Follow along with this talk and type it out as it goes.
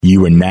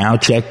You are now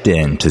checked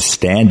in to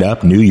Stand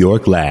Up New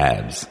York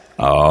Labs.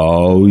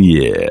 Oh,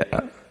 yeah.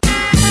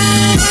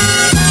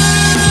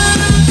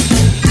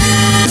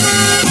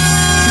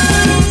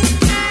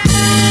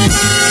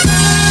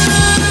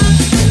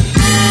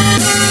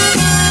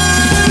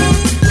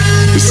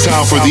 It's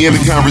time for the End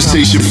of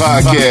Conversation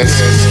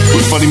podcast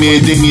with funny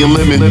man Damian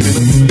Lemon,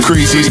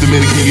 craziest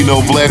Dominican you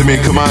know, Vladimir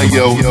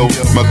Camayo,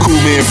 my cool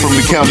man from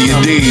the county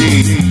of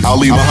Dade,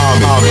 Ali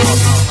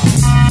Muhammad.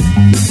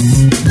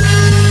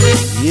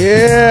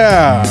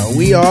 Yeah,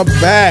 we are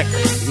back.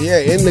 Yeah,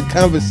 in the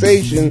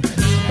conversation.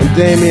 I'm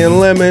Damian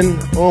Lemon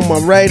on my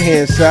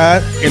right-hand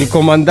side. El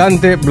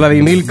comandante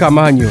Vladimir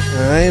Camayo.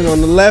 All right, on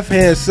the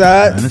left-hand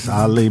side. And it's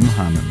Ali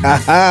Muhammad.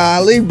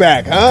 Ali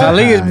back, huh?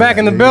 Ali is back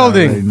in the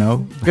building.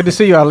 Know. Good to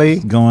see you, Ali.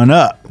 Going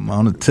up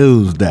on a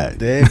Tuesday.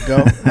 There you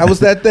go. How was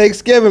that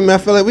Thanksgiving, man?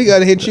 I feel like we got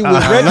to hit you with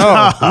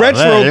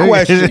retro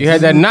questions. You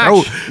had that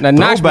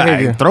notch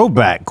behavior.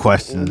 Throwback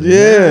questions.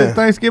 Yeah.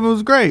 Thanksgiving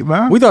was great,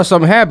 man. We thought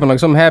something happened. Like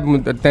something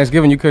happened at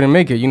Thanksgiving. You couldn't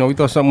make it. You know, we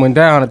thought something went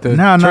down at the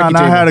turkey table.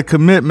 I had a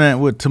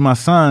commitment to my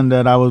son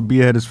that I would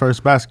be at his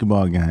first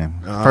basketball game.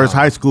 First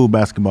high school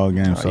basketball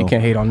game. So you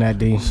can't hate on that,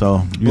 D.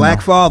 So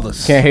Black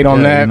fathers. Can't hate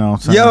on that. You know,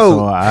 Yo.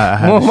 So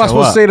I What am I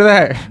supposed to say to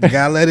that? You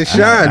gotta let it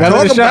shine. Gotta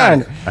let it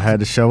shine. I had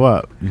to show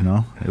up, you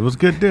know. It was a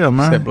good deal,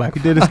 man. Said Black He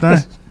did his thing.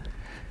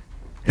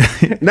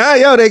 Now,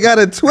 yo, they got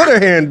a Twitter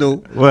handle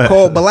What?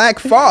 called Black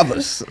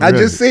Fathers.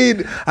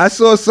 Really? I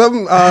saw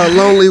some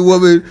lonely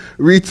woman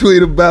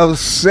retweet about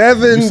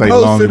 7 You say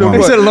posts lonely in a woman.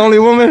 You said a lonely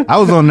woman? I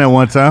was on there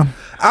one time.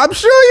 I'm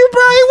sure you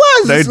probably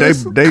was.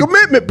 It's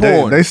commitment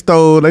porn. They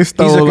stole. He's a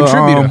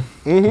contributor.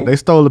 They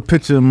stole a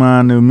picture of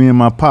mine of me and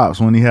my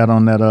pops when he had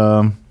on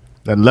that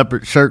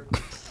leopard shirt.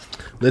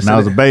 Listen, and I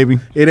was a baby.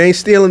 It ain't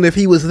stealing if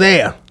he was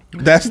there.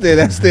 That's their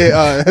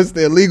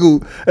legal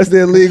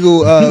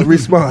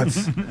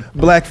response.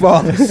 Black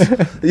fathers.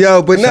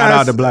 Yo, but Shout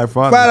out to Black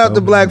Fathers. Shout out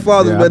to Black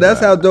fathers, Yeah, but that's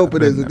how dope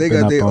it I've is that they been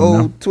got up their on old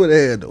them.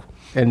 Twitter handle.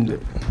 And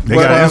They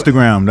got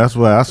Instagram. That's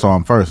where I saw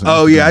him first.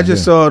 Oh yeah, I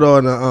just saw it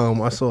on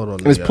I saw it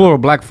on it's plural,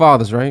 Black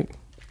Fathers, right?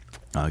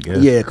 I guess.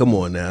 Yeah, come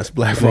on now. It's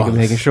Black fathers.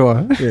 Making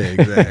sure. Yeah,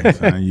 exactly.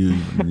 So you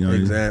know,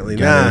 Exactly. You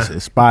gotta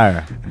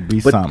aspire. Be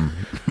something.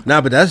 Nah,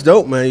 but that's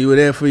dope, man. You were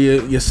there for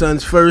your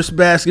son's first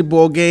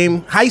basketball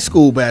game, high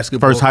school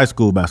basketball. First high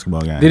school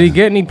basketball game. Did he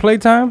get any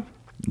playtime?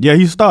 Yeah,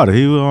 he started.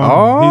 He was.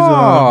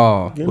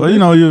 Oh. Well, you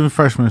know, you're a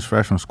freshman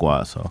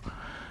squad, so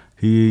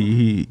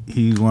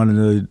he's one of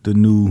the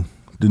new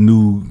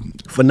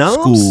Phenoms?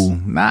 school.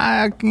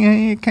 Nah, I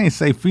can't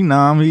say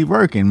phenom. He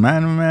working,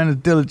 man. The man is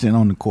diligent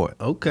on the court.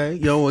 Okay,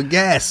 yo, a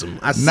gas him.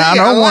 I I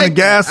don't want to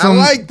gas him. I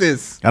like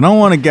this. I don't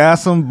want to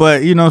gas him,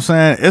 but you know what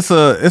I'm saying?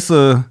 It's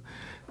a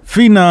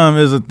phenom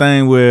is a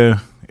thing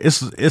where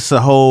it's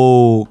a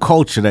whole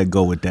culture that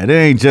go with that. It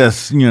ain't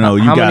just, you know,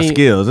 you got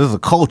skills. It's a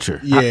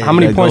culture. Yeah. How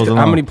many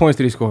points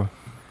did he score?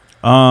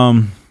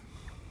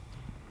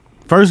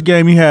 First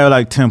game he had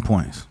like 10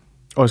 points.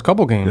 Oh, it's a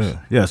couple games.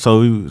 Yeah.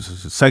 So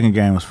second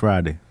game was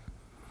Friday.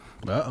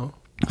 Uh-oh.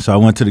 So I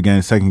went to the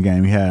game. Second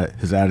game,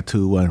 his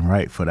attitude wasn't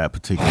right for that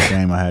particular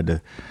game. I had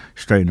to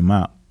straighten him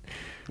out.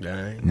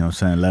 Dang. You know what I'm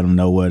saying? Let him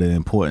know where the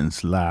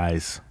importance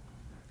lies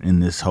in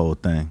this whole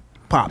thing.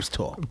 Pops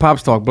talk.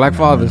 Black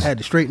Fathers. Had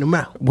to straighten him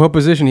out. What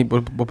position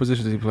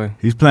does he play?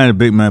 He's playing a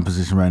big man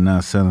position right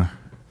now, center.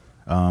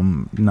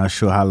 Not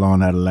sure how long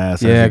that'll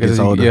last Yeah, as he gets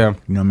older. yeah.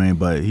 You know what I mean?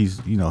 But he's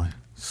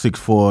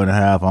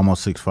 6'4.5",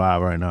 almost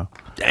 6'5" right now.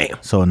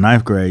 Damn. So in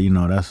ninth grade, you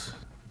know, that's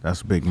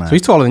a big man. So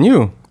he's taller than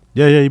you.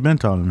 Yeah, he been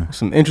taller than me.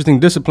 Some interesting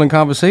discipline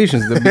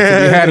conversations that we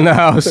had in the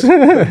house.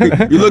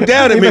 You look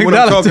down at me when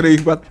I'm talking to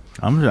you. But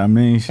I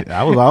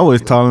was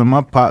always taller than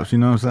my pops, you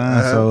know what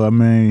I'm saying? So, I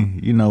mean,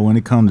 you know, when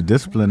it comes to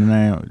discipline,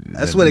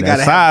 That's what it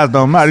gotta size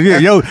don't matter.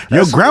 Your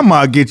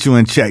grandma get you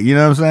in check, you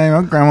know what I'm saying?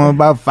 My grandma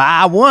about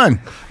 5'1".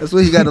 that's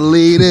what you got to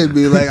lead in.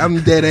 Be like,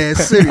 I'm dead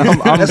ass serious.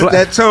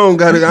 That tone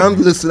got to. I'm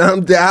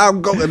listening. I'll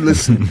go and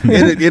listen.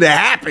 It'll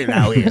happen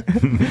out here.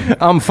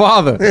 I'm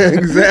father.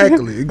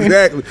 Exactly.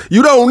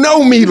 You don't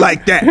know me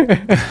like that.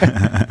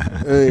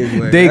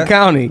 Anyway, Dade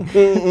County.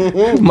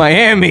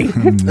 Miami.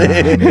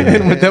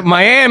 With the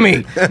Miami.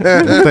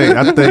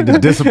 I think the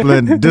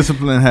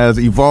discipline has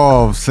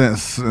evolved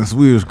since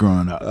we was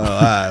growing up. Oh, all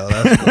right,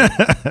 well,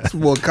 that's cool. It's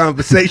more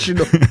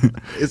conversational.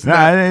 It's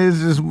It's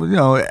just, you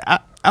know, I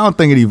don't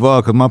think it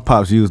evolved because my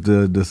pops used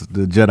the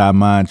Jedi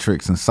mind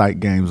tricks and sight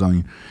games on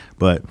you,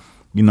 but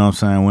you know what I'm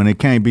saying, when it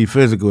can't be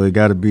physical, it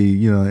got to be,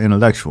 you know,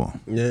 intellectual.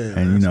 Yeah,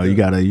 and you know, you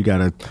gotta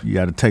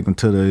take them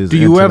to his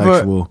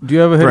intellectual threshold. Do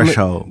you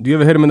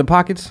ever hit him in the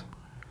pockets?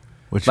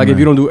 What Like mean? if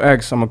you don't do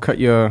X, I'm gonna cut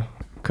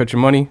your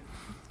money.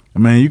 I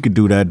mean, you could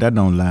do that. That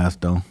don't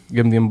last though.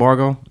 Give him the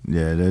embargo.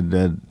 Yeah,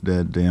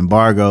 the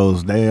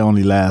embargoes, they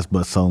only last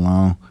but so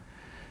long.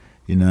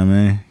 You know what I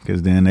mean?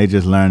 Because then they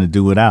just learn to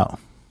do without.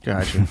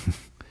 Gotcha.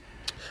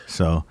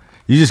 So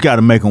you just got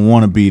to make him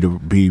want to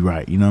be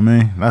right. You know what I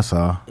mean? That's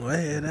all. Well,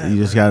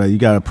 You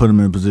gotta put him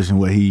in a position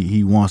where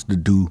he wants to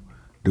do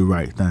the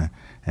right thing,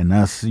 and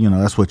that's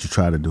what you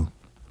try to do.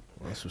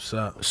 That's what's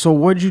up. So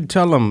what did you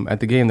tell him at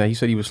the game that he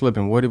said he was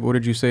slipping? What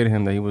did you say to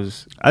him that he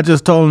was? I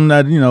just told him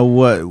that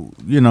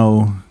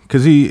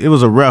because it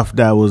was a ref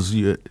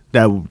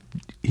that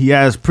he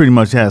pretty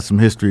much has some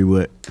history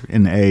with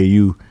in the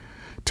AAU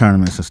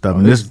tournaments and stuff.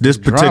 And this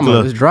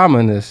particular drama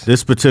in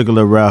this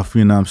particular ref,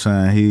 you know what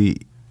I'm saying,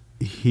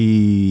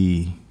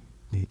 he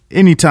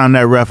anytime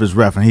that ref is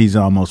reffing, he's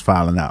almost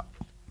fouling out.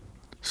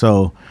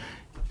 So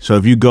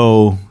if you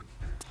go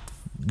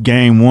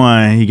game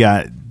 1, he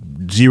got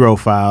 0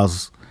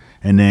 fouls,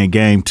 and then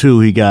game 2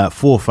 he got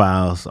 4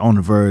 fouls on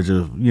the verge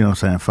of, you know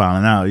what I'm saying,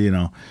 fouling out. You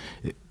know,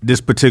 this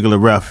particular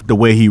ref, the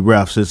way he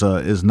refs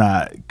is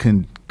not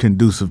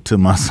conducive to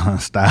my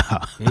son's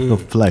style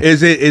of play.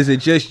 Is it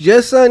just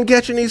your son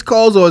catching these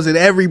calls, or is it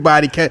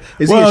everybody?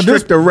 Is he a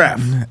stricter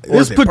ref?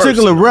 This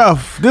particular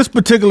ref,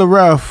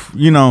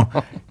 you know,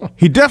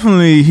 he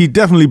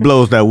definitely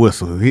blows that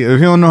whistle. If he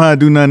don't know how to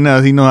do nothing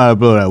else, he know how to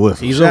blow that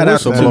whistle. He's a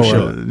whistle blower. You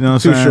know what I'm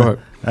saying? Too short.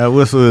 That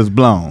whistle is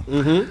blown.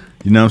 Mm-hmm.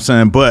 You know what I'm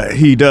saying? But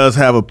he does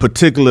have a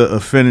particular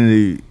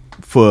affinity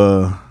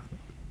for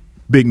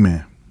big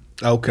men.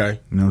 Okay.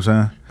 You know what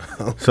I'm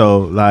saying? So,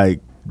 like,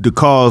 a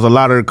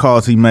lot of the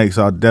calls he makes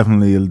are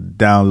definitely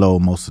down low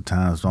most of the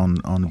times on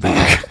the big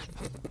man.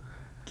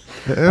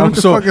 What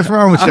the fuck is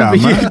wrong with y'all,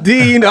 man?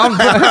 Dean, I'm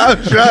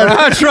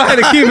trying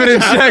to keep it in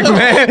check,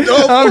 man.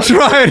 I'm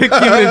trying to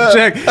keep it in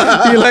check.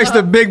 He likes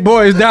the big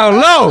boys down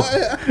low.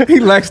 He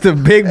likes the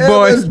big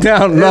boys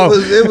down low.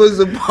 It was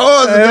a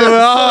pause.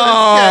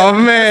 Oh,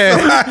 man.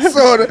 So I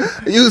saw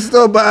you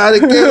still behind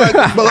the game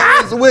like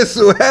blowing his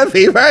whistle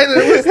heavy, right?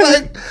 And it was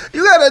like,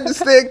 you got to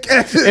understand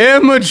catching.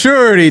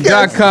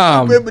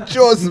 Immaturity.com.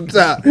 Immature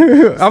sometimes.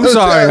 I'm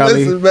sorry,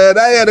 honey. Listen, man,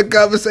 I had a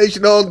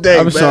conversation all day,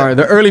 I'm sorry.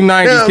 The early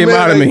 90s came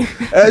out of me.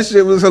 That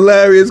shit was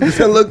hilarious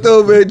because I looked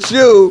over at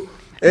you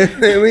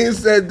and he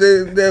said,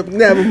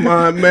 never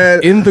mind,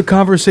 man. In the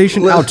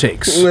conversation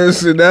outtakes.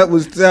 Listen, that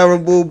was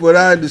terrible, but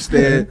I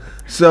understand.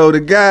 So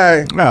the guy.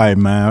 All right,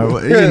 man.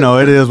 You know,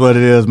 it is what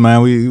it is,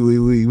 man.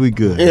 We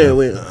good. Yeah,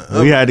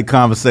 we had the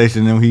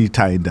conversation and he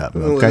tightened up.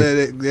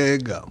 Okay, there you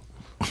go.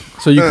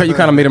 So you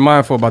kind of made him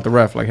mindful about the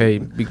ref, like, hey,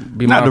 be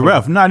mindful. Not the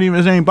ref. Not even.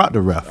 It ain't about the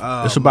ref.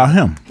 It's about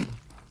him.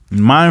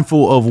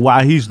 Mindful of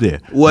why he's there.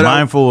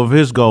 Mindful of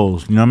his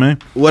goals. You know what I mean?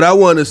 What I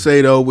want to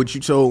say, though, what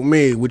you told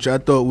me, which I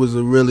thought was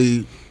a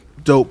really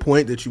dope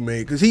point that you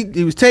made, because he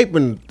was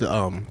taping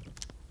the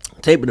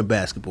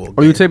basketball game.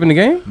 Oh, you taping the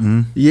game?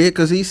 Mm-hmm. Yeah,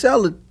 because he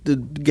sell the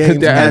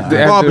games at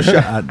the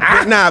barbershop.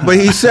 But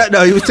he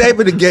was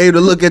taping the game to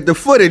look at the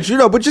footage, you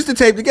know, but just to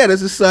tape together.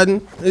 It's a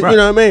sudden, you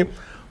know what I mean?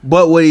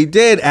 But what he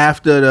did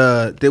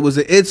after there was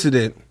an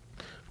incident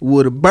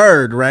with a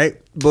bird, right?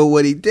 But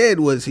what he did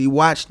was he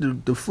watched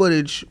the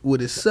footage with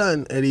his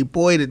son, and he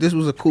pointed. This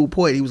was a cool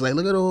point. He was like,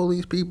 "Look at all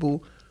these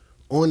people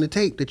on the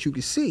tape that you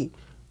can see.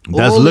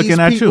 That's all looking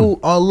at you. These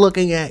people are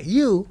looking at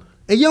you,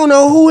 and you don't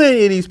know who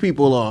any of these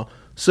people are.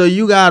 So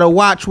you gotta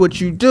watch what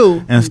you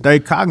do and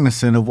stay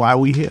cognizant of why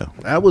we here."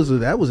 That was a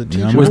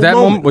teachable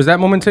moment. Was that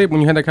moment taped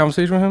when you had that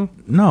conversation with him?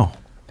 No.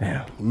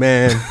 Damn,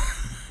 man.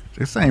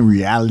 This ain't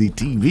reality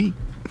TV.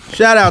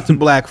 Shout out to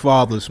black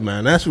fathers,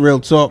 man. That's real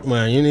talk,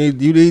 man. You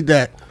need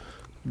that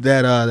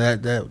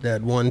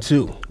one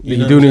too.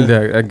 You do need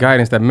that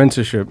guidance, that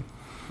mentorship,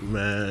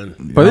 man.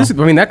 But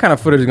that kind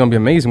of footage is gonna be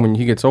amazing when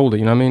he gets older.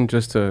 You know what I mean?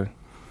 Just to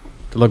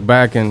look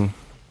back and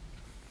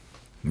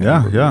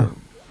yeah.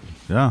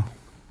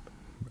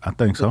 I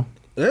think so.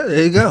 Yeah,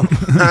 there you go.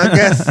 I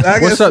guess.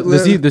 What's up?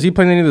 Does he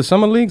play in any of the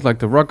summer leagues like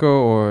the Rucker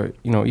or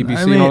EBC?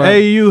 I mean, and all that?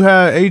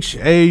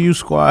 AAU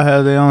squad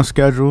has their own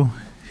schedule.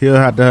 He'll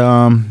have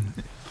to.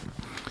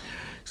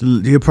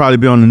 He'll probably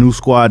be on the new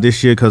squad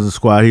this year because the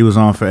squad he was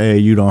on for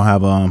AAU don't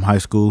have a high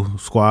school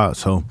squad.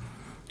 So,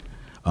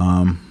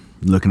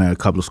 looking at a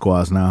couple of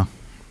squads now.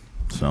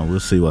 So we'll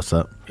see what's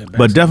up. Yeah,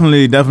 but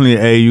definitely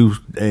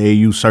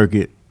AAU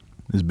circuit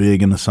is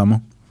big in the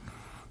summer,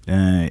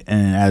 and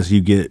as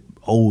you get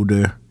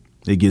older,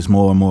 it gets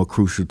more and more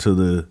crucial to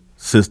the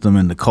system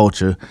and the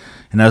culture.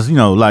 And as you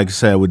know, like I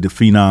said, with the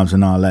phenoms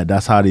and all that,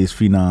 that's how these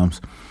phenoms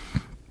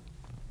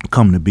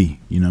come to be.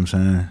 You know what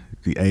I'm saying?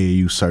 The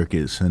AAU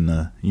circuits and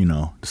the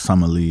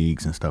summer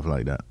leagues and stuff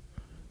like that.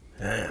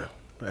 Damn,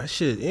 that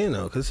shit,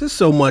 because there's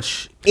so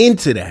much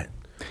into that.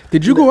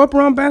 Did you go up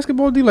around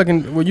basketball, D? Like,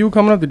 when you were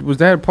coming up, was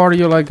that part of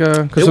your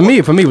Because for me,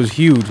 it was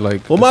huge.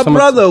 Like, well, my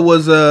brother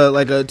was a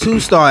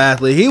 2-star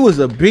athlete. He was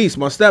a beast.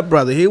 My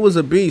stepbrother, he was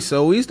a beast.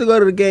 So we used to go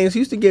to the games. He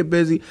used to get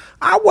busy.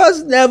 I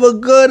was never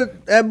good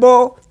at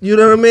ball. You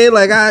know what I mean?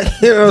 Like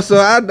so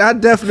I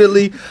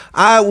definitely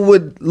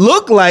would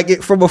look like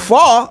it from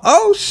afar.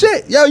 Oh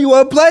shit, yo, you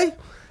want to play?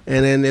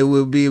 And then it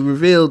would be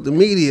revealed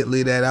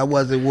immediately that I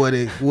wasn't what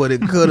it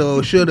could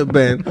or should have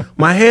been.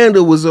 My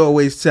handle was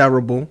always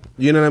terrible.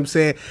 You know what I'm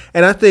saying?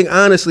 And I think,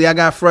 honestly, I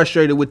got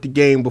frustrated with the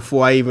game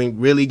before I even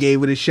really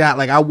gave it a shot.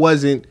 Like, I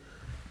wasn't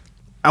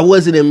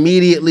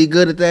immediately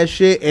good at that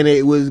shit, and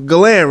it was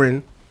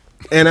glaring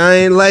And I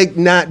ain't like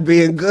not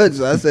being good.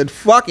 So I said,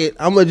 fuck it.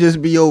 I'm going to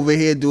just be over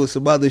here doing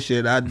some other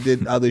shit. I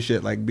did other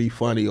shit like be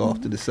funny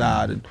off to the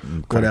side and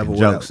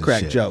whatever.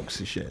 Crack jokes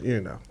and shit,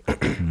 you know.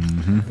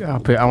 I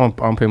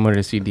don't pay money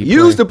to see D.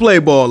 You used to play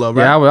ball, though,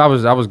 right? Yeah,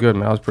 I was good,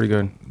 man. I was pretty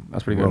good.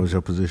 What was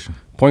your position?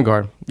 Point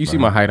guard. You see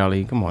my height,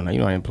 Ali. Come on now. You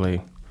know I didn't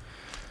play.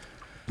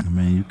 I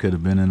mean, you could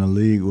have been in a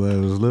league where it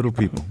was little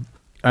people.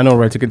 I know,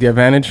 right? To get the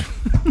advantage.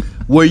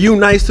 Were you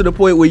nice to the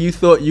point where you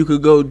thought you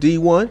could go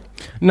D1?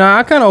 Nah,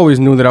 I kind of always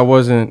knew that I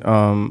wasn't.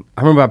 I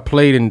remember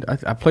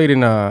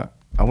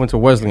I went to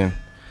Wesleyan,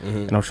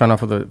 and I was trying out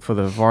for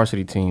the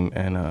varsity team,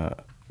 and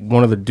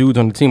one of the dudes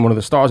on the team, one of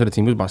the stars of the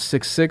team, he was about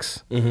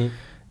 6'6",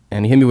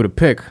 and he hit me with a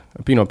pick.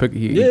 He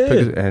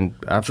picked, and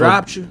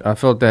I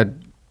felt that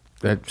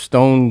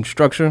stone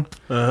structure.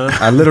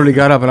 I literally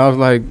got up and I was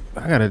like,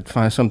 I gotta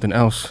find something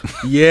else.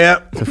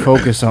 To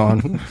focus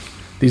on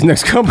these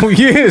next couple of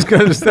years,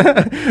 because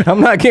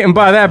I'm not getting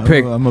by that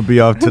pick. I'm gonna be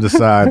off to the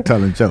side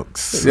telling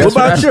jokes. What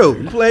about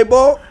you? You play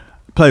ball?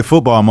 Played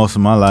football most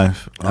of my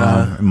life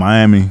in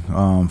Miami,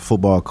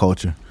 football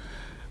culture.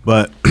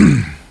 But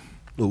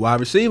wide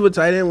receiver,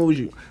 tight end, what was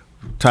you?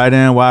 Tight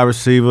end, wide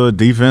receiver,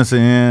 defensive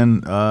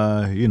end,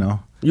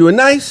 You were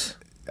nice?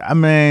 I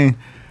mean,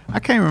 I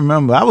can't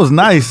remember. I was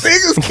nice.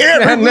 Niggas can't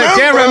remember.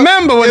 Can't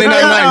remember when they're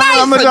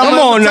not nice.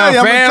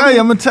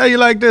 I'm gonna tell you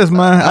like this,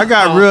 man. I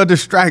got real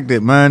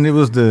distracted, man. It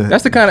was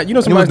That's the kind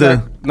of, somebody's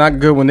not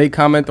good when they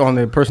comment on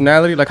their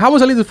personality. Like, how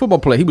was Ali the football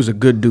player? He was a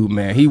good dude,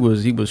 man. He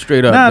was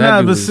straight up.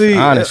 But see,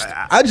 honest.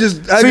 I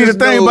just the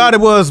thing about it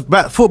was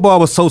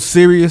football was so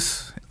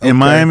serious in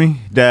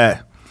Miami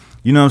that,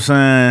 you know what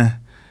I'm saying,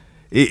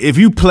 if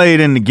you played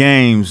in the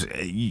games,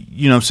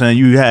 you know what I'm saying,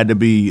 you had to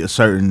be a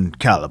certain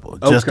caliber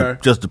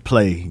just to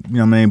play, you know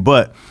what I mean?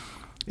 But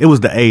it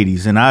was the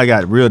 80s, and I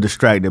got real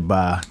distracted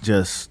by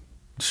just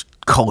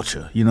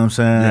culture, you know what I'm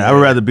saying? Yeah. I would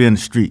rather be in the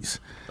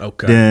streets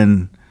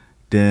than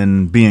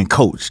being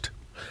coached.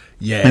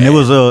 Yeah. And it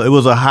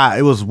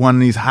was one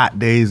of these hot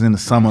days in the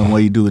summer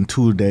where you do in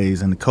 2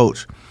 days, and the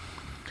coach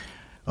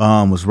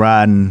was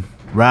riding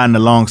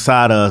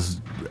alongside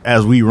us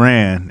as we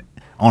ran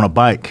on a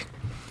bike.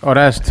 Oh,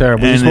 that's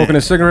terrible. Was he smoking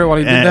a cigarette while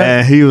he did that?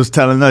 And he was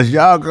telling us,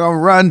 y'all gonna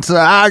run till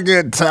I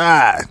get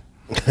tired.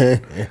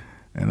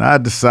 And I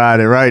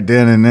decided right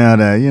then and there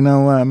that, you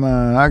know what,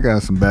 man, I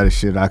got some better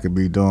shit I could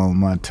be doing with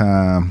my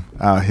time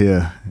out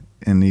here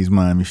in these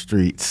Miami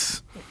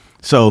streets.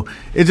 So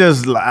it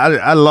just,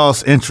 I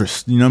lost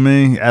interest, you know what I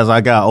mean? As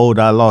I got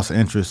older, I lost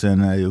interest,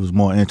 and it was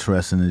more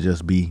interesting to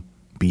just be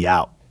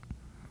out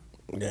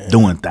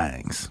doing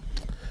things.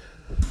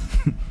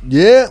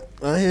 Yeah,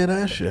 I hear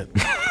that shit.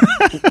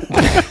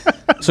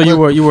 So you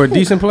were a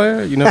decent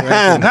player? You never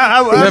answered.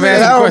 I don't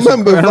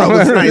remember if I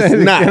was nice or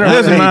not.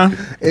 Listen, man.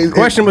 The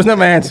question was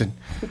never answered.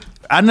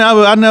 I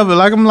never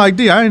like I'm like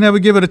D. I ain't never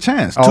give it a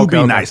chance to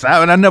be nice.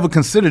 I never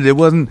considered it. It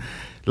wasn't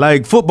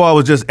like football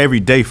was just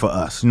every day for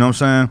us. You know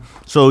what I'm saying?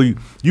 So you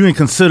didn't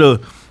consider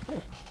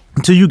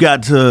until you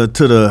got to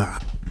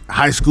the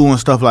high school and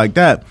stuff like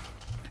that.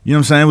 You know what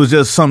I'm saying? It was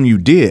just something you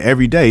did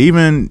every day.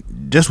 Even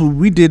just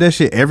we did that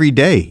shit every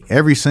day,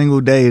 every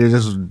single day.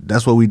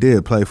 That's what we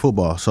did, play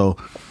football. So,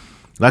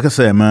 like I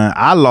said, man,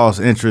 I lost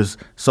interest.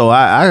 So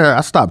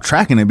I stopped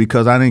tracking it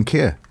because I didn't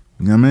care.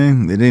 You know what I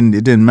mean? It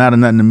didn't matter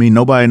nothing to me.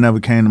 Nobody never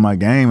came to my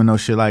game and no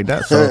shit like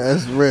that. So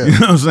that's real. You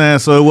know what I'm saying?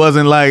 So it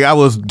wasn't like I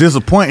was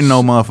disappointing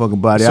no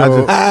motherfucking body.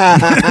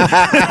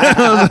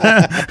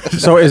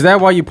 So is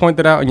that why you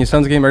pointed out in your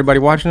son's game, everybody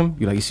watching him?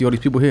 You see all these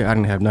people here? I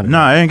didn't have none of them.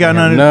 No, I ain't got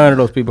none of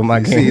those people in my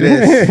game. See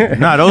this?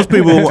 Nah, those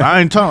people, I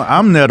ain't talking.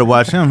 I'm there to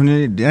watch him.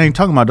 I ain't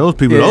talking about those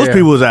people. Those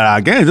people was at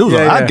our games.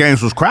 Our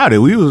games was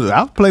crowded.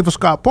 I played for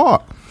Scott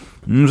Park.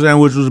 You know what I'm saying?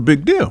 Which was a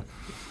big deal.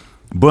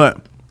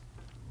 But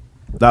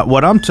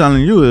what I'm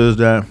telling you is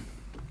that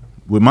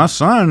with my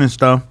son and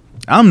stuff,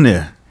 I'm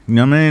there. You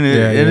know what I mean?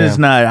 It's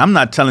not. I'm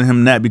not telling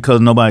him that because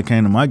nobody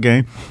came to my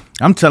game.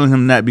 I'm telling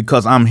him that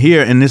because I'm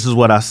here and this is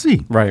what I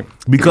see. Right.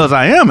 Because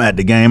I am at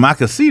the game, I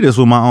can see this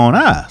with my own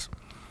eyes,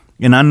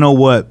 and I know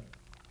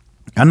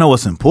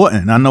what's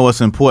important. I know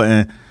what's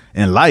important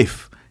in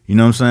life. You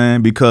know what I'm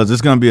saying? Because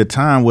it's gonna be a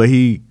time where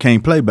he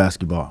can't play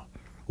basketball,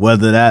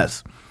 whether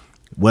that's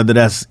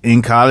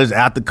in college,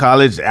 after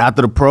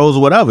the pros,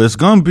 or whatever. It's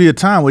going to be a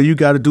time where you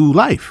got to do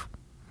life.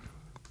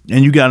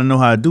 And you got to know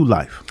how to do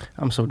life.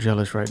 I'm so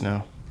jealous right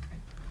now.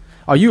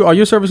 Are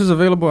your services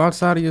available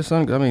outside of your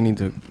son? 'Cause I may need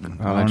to.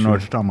 I don't know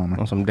what you're talking about, man.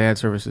 On some dad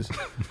services.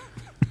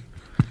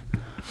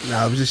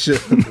 Nah, I'm just shit.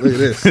 Look at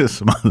this. This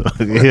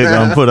motherfucker here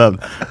gonna put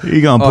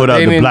up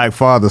the Black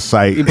Father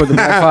site. He put the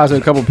Black Fathers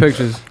in a couple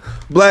pictures.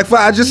 Black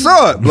Father, I just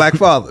saw it. Black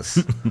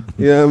Fathers.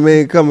 You know what I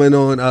mean? Coming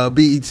on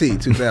BET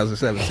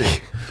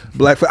 2017.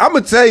 Black Father. I'm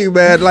gonna tell you,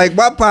 man. Like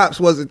my pops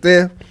wasn't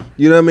there.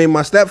 You know what I mean?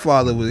 My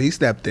stepfather he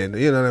stepped in.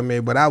 You know what I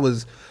mean? But I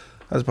was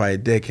probably a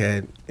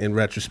dickhead in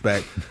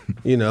retrospect.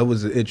 You know, it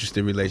was an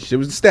interesting relationship. It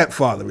was a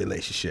stepfather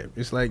relationship.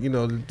 It's like, you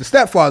know, the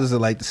stepfathers are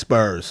like the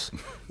Spurs.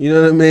 You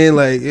know what I mean?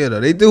 Like, you know,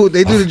 they do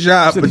the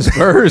job, but the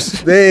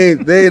Spurs.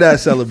 They not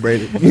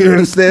celebrated. You know what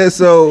I'm saying?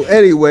 So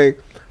anyway,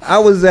 I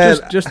was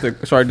at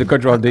sorry to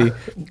cut you off, D.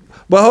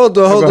 But hold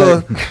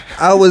on.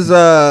 I was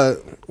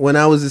when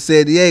I was in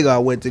San Diego, I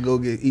went to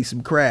go eat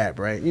some crab,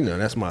 right? You know,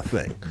 that's my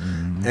thing.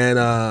 And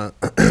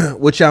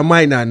what y'all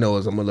might not know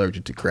is I'm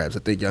allergic to crabs. I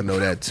think y'all know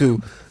that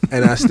too.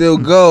 And I still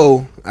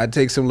go. I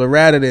take some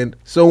Loratadine,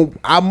 so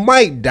I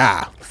might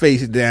die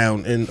face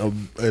down in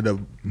a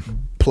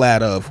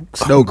platter of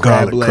snow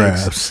crab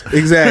legs. Crabs.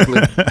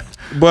 Exactly.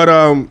 But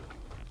I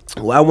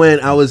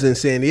was in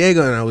San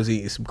Diego and I was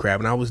eating some crab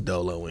and I was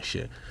dolo and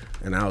shit.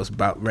 And I was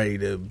about ready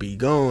to be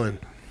gone.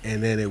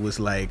 And then it was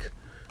like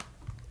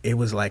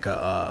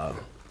a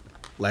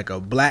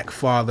black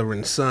father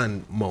and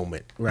son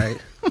moment, right?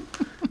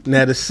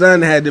 Now the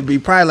son had to be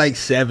probably like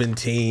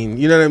 17,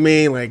 you know what I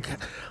mean? Like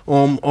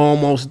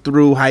almost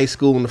through high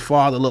school, and the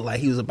father looked like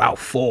he was about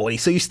 40.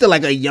 So he's still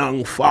like a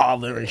young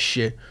father and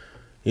shit.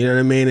 You know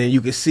what I mean? And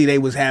you could see they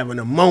was having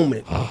a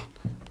moment.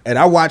 And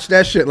I watched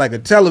that shit like a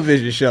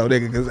television show,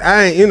 nigga, because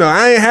I ain't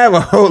have a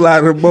whole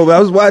lot of moment. I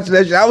was watching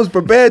that shit. I was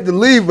prepared to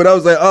leave, but I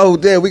was like, oh,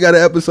 damn, we got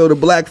an episode of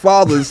Black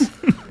Fathers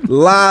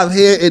live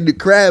here in the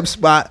crab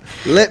spot.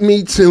 Let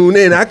me tune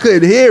in. I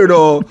couldn't hear it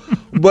all,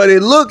 but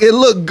it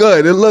looked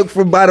good. It looked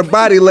by the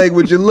body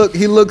language. He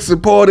looked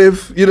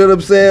supportive. You know what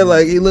I'm saying?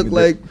 Like he looked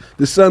like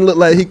the son looked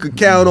like he could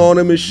count on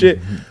him and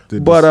shit.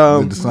 Did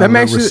the son that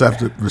makes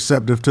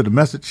receptive to the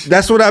message.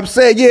 That's what I'm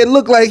saying. Yeah, it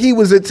looked like he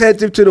was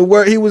attentive to the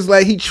word. He was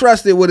like he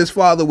trusted what his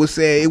father was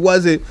saying. It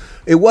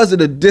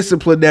wasn't a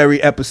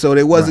disciplinary episode.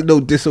 It wasn't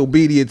no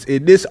disobedience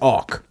in this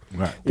arc.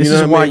 Right. This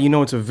is why you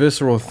know it's a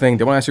visceral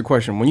thing. I want to ask you a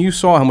question. When you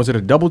saw him, was it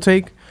a double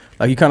take?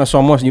 Like you kind of saw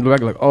him once and you look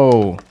back like,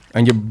 oh,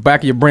 and your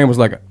back of your brain was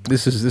like,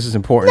 this is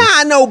important. Nah,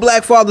 I know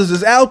Black Fathers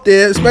is out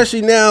there,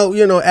 especially now,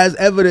 you know, as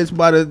evidenced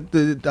by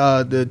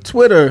the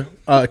Twitter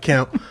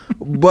account.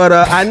 But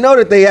I know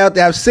that they out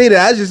there. I've seen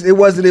it. It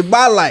wasn't in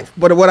my life.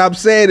 But what I'm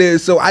saying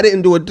is, so I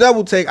didn't do a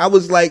double take. I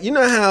was like, you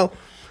know how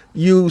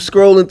you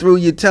scrolling through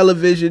your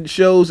television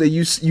shows and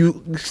you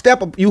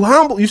stumble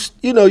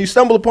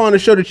upon a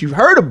show that you've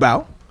heard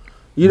about.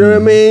 You know what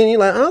I mean? You're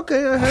like,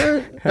 okay, I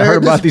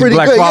heard about these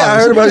Black Fathers. Yeah, I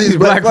heard about these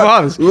Black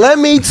Fathers. Let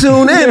me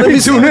tune in. Let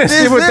me tune in.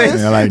 See what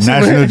Yeah, like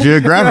National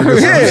Geographic or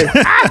something.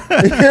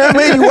 Yeah. You know what I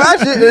mean? You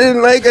watch it, and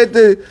then like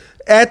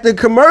at the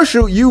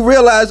commercial, you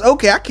realize,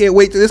 okay, I can't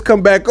wait till this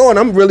come back on.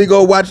 I'm really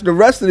gonna watch the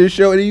rest of this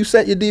show. And then you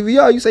set your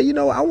DVR. You say, you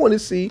know, I want to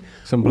see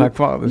some Black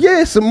Fathers.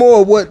 Yeah, some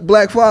more of what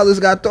Black Fathers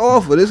got to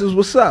offer. This is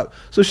what's up.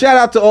 So shout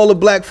out to all the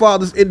Black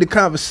Fathers in the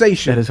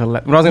conversation. That is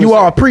hilarious. You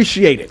are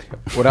appreciated.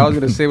 What I was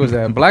gonna say was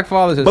that Black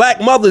Fathers has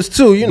Black mothers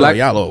too. You know,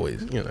 y'all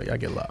always, y'all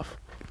get love.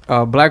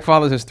 Black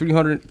Fathers has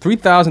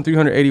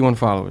 3,381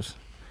 followers,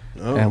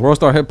 and World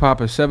Star Hip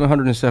Hop has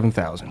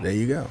 707,000. There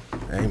you go.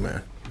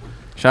 Amen.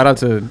 Shout out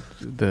to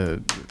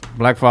the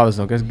Black Fathers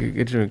though.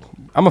 Get your. I'm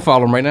gonna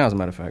follow them right now. As a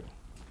matter of fact.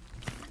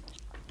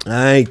 All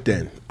right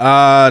then.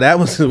 That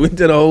was we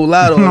did a whole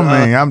lot on.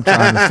 Man, I'm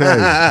trying to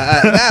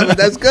tell you.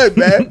 That's good,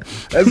 man.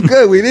 That's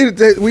good. We needed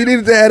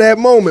to have that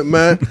moment,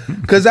 man.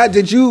 Cause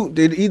did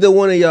either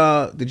one of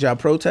y'all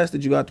protest?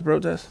 Did you go out to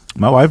protest?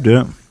 My wife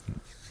did.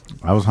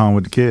 I was home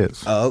with the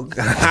kids. Oh,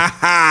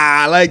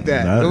 I like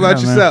that. What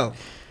about yourself?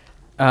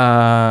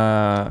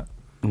 Nah.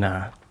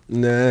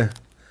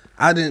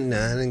 I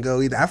didn't go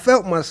either. I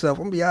felt myself.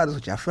 I'm gonna be honest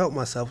with you. I felt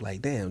myself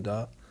like, damn,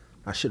 dog.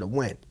 I should have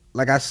went.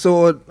 Like I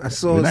saw. It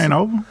ain't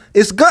over.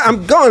 It's good.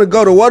 I'm going to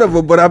go to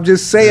whatever, but I'm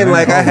just saying,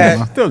 like I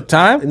had still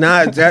time.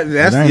 Nah, that's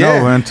it ain't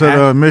over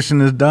until the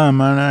mission is done,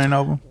 man. It ain't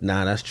over.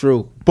 Nah, that's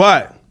true.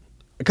 But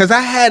because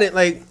I had it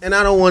like, and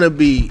I don't want to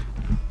be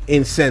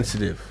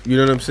insensitive. You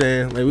know what I'm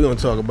saying? Like we're gonna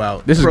talk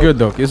about this is good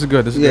though. This is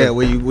good.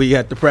 Where you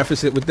have to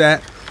preface it with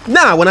that.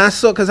 Nah, when I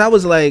saw, because I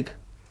was like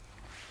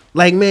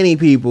many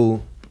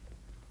people.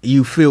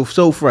 You feel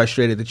so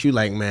frustrated that you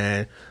like,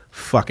 man,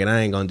 fuck it, I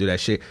ain't gonna do that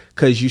shit.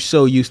 Cause you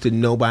so used to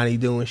nobody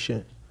doing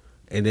shit.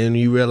 And then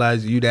you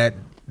realize you that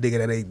nigga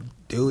that ain't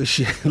doing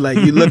shit. Like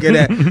you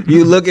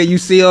you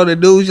see all the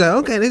news, you're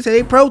like, okay, they say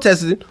they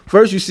protested.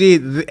 First you see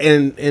it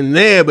in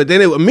there, but then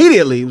it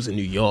was in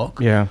New York.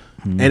 Yeah.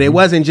 Mm-hmm. And it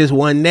wasn't just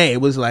one day. It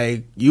was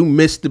like you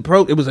missed it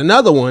was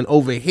another one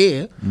over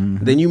here.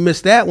 Mm-hmm. Then you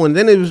missed that one.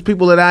 Then it was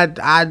people that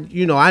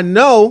I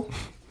know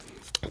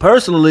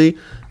personally.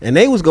 And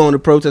they was going to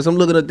protest. I'm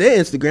looking at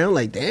their Instagram,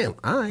 like, damn,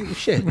 all right,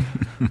 shit.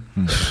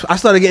 I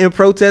started getting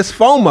protest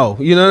FOMO.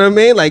 You know what I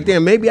mean? Like,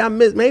 damn, maybe I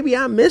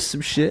missed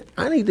some shit.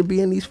 I need to be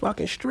in these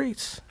fucking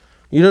streets.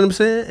 You know what I'm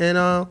saying? And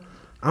I'm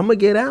gonna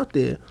get out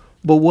there.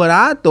 But what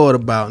I thought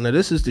about, now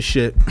this is the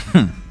shit.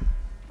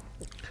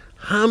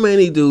 How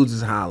many dudes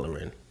is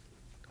hollering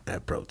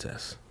at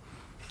protests?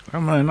 I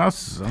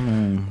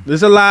mean,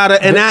 there's a lot of,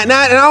 and I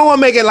don't want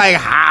to make it like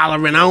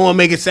hollering. I don't want to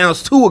make it sound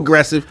too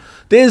aggressive.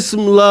 There's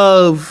some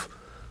love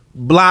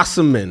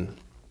blossoming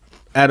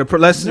at there's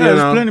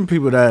plenty of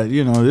people that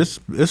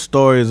this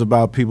story is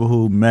about people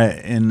who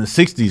met in the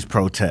 60s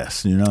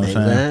protests, you know what I'm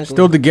saying,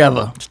 still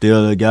together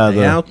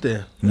they out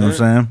there, you know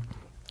what I'm saying,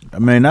 I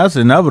mean, that's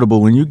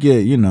inevitable when you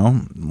get,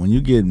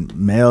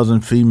 males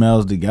and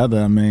females together.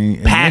 I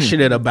mean,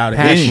 Passionate about it.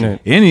 Passionate.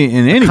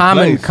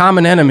 Any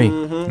Common enemy. You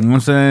know what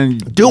I'm saying?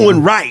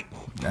 Doing right.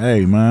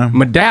 Hey, man.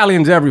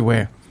 Medallions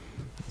everywhere.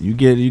 You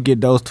get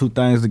those two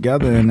things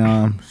together,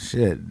 and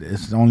shit,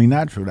 it's only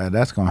natural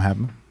that's gonna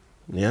happen.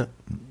 Yeah.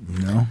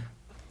 You know.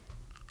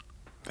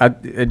 I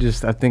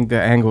think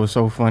that angle is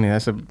so funny.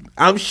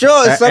 I'm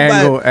sure it's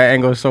somebody. That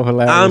angle is so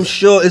hilarious. I'm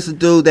sure it's a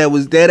dude that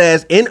was dead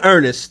ass in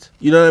earnest.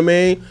 You know what I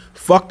mean?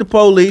 Fuck the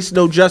police,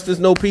 no justice,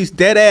 no peace.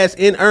 Dead ass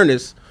in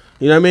earnest.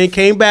 You know what I mean?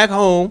 Came back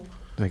home,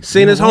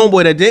 seen his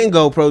homeboy that didn't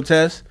go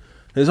protest.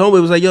 His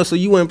homeboy was like, "Yo, so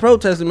you went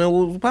protesting, man?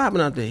 What was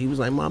popping out there?" He was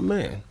like, "My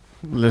man,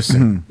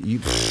 listen, you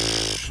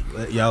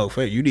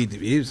need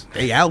to.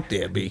 They out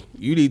there, B.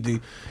 You need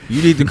to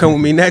come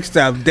with me next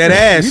time, dead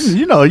ass."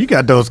 You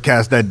got those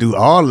cats that do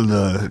all of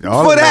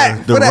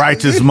the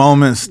righteous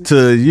moments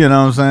to, you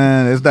know what I'm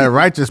saying? It's that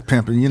righteous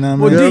pimping, you know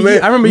what I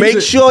mean? I remember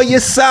make sure your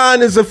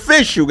sign is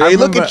official. Hey,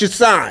 look at your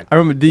sign. I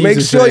remember D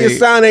make sure your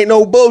sign ain't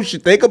no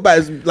bullshit. Think about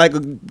it, it's like a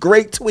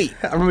great tweet.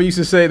 I remember you used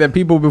to say that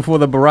people before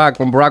when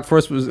Barack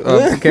first was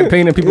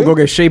campaigning, people go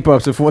get shape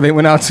ups before they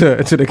went out to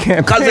the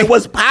campaign. Because it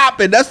was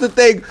popping. That's the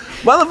thing.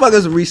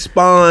 Motherfuckers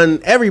respond.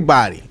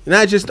 Everybody,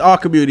 not just our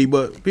community,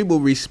 but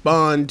people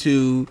respond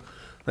to,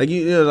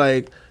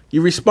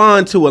 you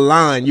respond to a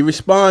line, you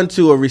respond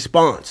to a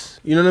response.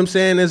 You know what I'm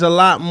saying? There's a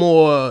lot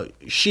more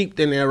sheep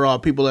than there are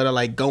people that are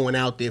like going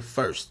out there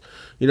first.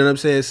 You know what I'm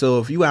saying? So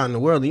if you out in the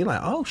world and you're like,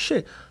 oh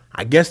shit,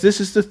 I guess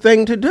this is the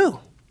thing to do.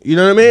 You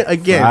know what I mean?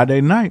 Again, Friday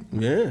night.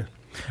 Yeah.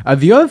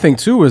 The other thing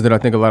too is that I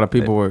think a lot of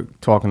people were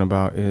talking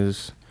about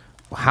is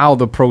how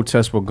the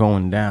protests were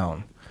going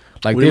down.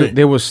 Like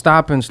they were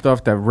stopping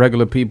stuff that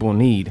regular people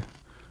need.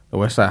 The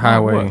West Side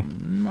Highway,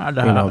 not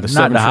the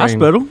the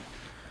hospital.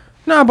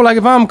 Nah, but like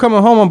if I'm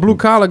coming home, I'm blue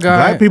collar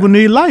guy. Black people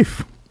need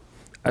life.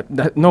 I'm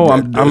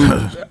not.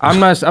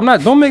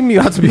 Don't make me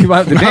out to be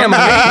about the damn.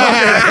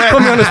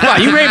 Put me on the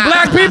spot. You rate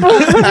black people?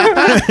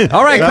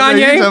 All right,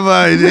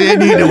 Kanye. They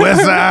need the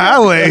West Side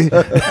Highway.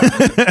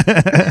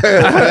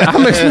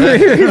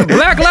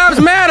 Black Lives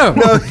Matter.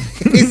 No,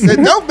 he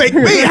said, "Don't make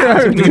me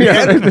out to do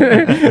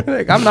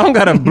that." I don't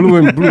got a blue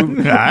and blue.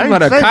 I'm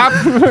not a cop.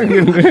 I got you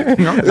in the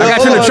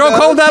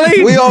chokehold,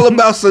 Ali. We all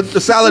about the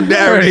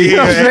solidarity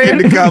here in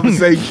the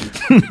conversation.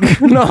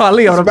 No,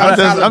 Ali.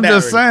 I'm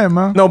just saying,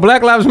 man. No,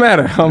 Black Lives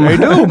Matter. They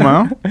do,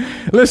 man.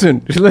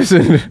 Listen.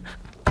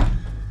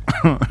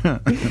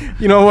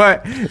 You know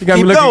what? You got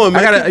me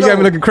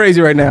looking crazy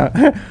right now.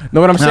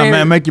 Know what I'm saying?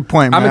 Man, make your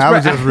point, man. I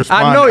was just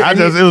responding.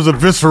 It was a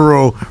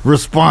visceral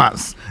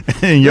response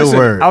in your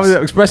words. I was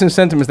expressing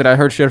sentiments that I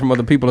heard shared from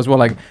other people as well.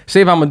 Like, say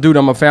if I'm a dude,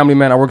 I'm a family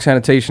man, I work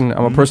sanitation,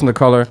 I'm a person of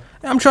color,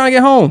 I'm trying to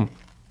get home,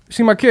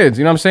 see my kids.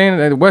 You know what I'm saying?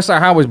 The West Side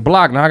Highway's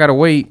blocked. Now I gotta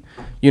wait.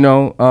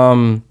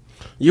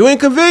 You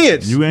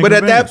inconvenienced. But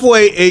at that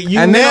point,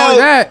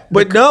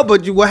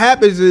 what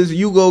happens is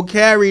you go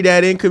carry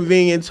that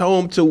inconvenience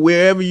home to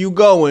wherever you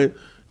going,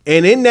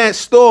 and in that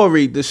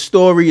story, the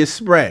story is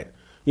spread.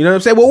 You know what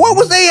I'm saying? Well, what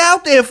was they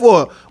out there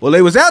for? Well,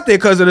 they was out there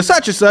because of the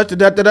such and such.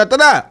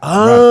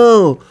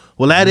 Oh,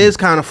 well, that is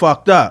kind of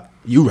fucked up.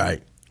 You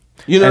right.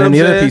 You know what I'm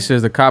saying? And the other piece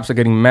is the cops are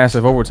getting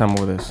massive overtime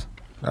over this.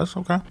 That's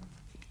okay.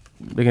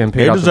 They're getting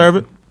paid. They deserve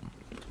it.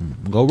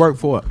 Go work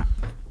for it.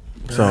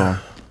 So.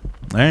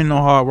 There ain't no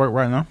hard work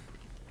right now.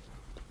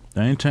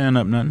 They ain't tearing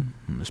up nothing.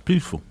 It's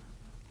peaceful.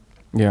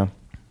 Yeah.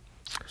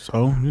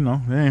 So, it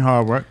ain't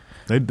hard work.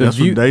 That's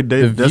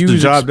the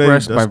views job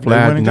expressed by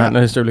Vlad, not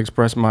necessarily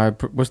express my.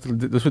 What's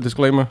the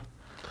disclaimer?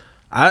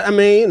 I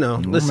mean,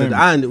 listen.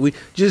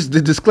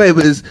 The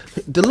disclaimer is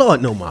the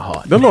Lord know my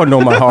heart. The Lord know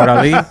my heart,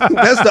 Ali.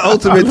 That's the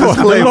ultimate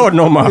disclaimer. The Lord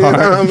know my heart.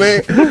 You know what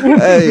I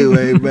mean?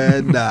 Anyway,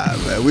 man,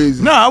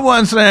 man. I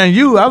wasn't saying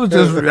you. I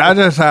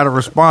just had a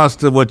response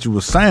to what you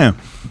were saying.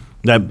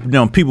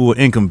 That people were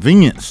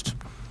inconvenienced,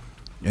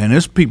 and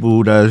it's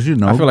people that's I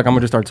feel like I'm gonna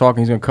just start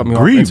talking. He's gonna cut me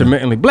off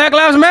intermittently. Black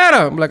Lives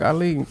Matter. I'm like,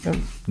 Ali.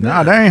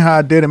 Nah, that ain't how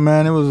I did it,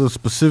 man. It was a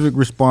specific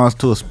response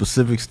to a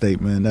specific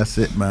statement. That's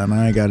it, man.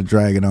 I ain't got to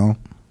drag it on.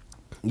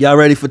 Y'all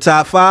ready for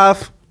top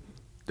 5?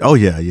 Oh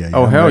yeah.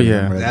 Oh hell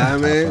yeah! I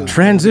mean,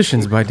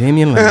 Transitions by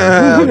Damian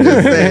Lillard.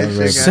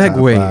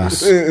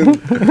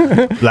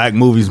 Segues. Black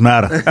movies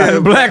matter.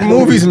 Black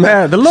movies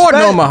matter. The Lord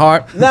know my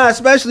heart. Nah,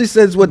 especially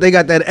since they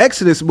got that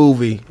Exodus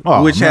movie,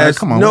 which has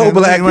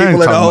black people in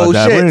the whole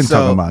shit.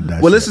 So,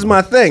 this is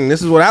my thing.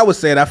 This is what I was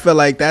saying. I feel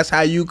like that's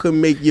how you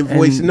can make your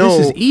voice known.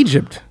 This is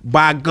Egypt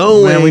by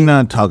going. Man, we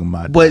not talking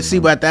about that. But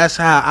but that's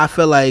how I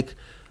feel like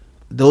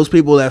those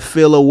people that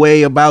feel a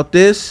way about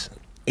this.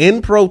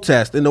 In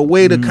protest, in a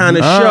way to kind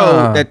of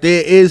show that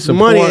there is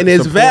money and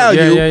there's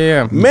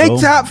value. Make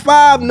top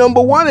 5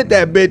 number 1 at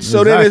that bitch.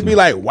 So then it's be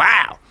like,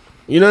 wow.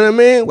 You know what I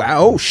mean?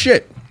 Wow, oh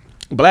shit.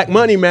 Black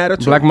money matter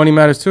too. Black money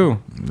matters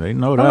too. They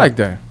know that. I like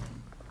that.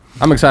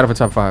 I'm excited for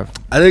top 5.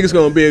 I think it's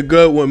gonna be a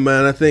good one,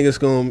 man. I think it's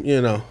gonna, I'm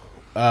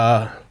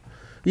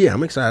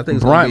excited. I think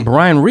it's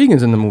Brian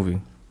Regan's in the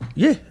movie.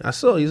 Yeah, I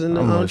saw he's in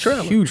the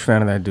trailer. I'm a huge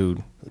fan of that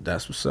dude.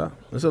 That's what's up.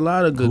 There's a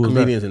lot of good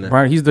comedians in that.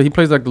 Brian, he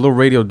plays like the little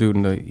radio dude,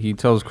 and he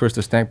tells Chris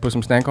to put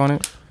some stank on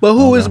it. But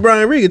who is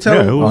Brian Regan?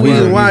 Tell me the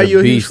reason why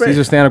you're a huge fan. He's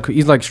a stand-up.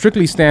 He's like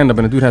strictly stand-up,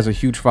 and the dude has a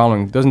huge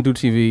following. Doesn't do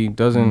TV.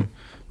 Doesn't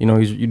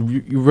he's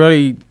you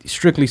really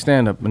strictly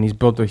stand-up, and he's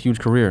built a huge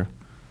career.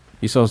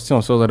 He sells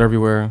that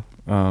everywhere.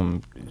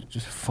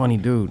 Just a funny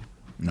dude.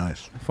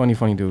 Nice.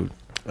 Funny dude.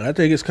 I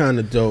think it's kind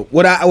of dope.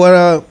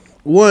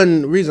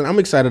 One reason I'm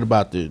excited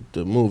about the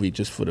movie,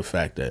 just for the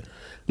fact that it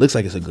looks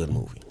like it's a good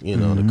movie.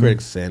 The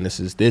critics are saying this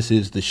is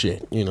the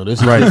shit.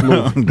 This is his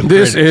movie.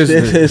 This is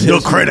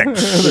the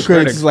critics. The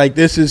critics is like,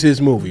 this is his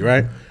movie,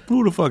 right?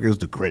 Who the fuck is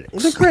the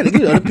critics? The critics,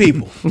 the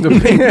people. we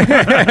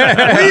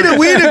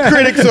the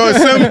critics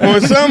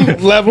on some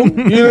level.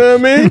 You know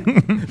what I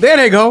mean? There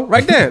they go,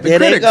 right there. The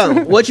critics. They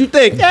go. What you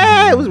think?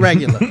 Yeah, it was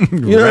regular.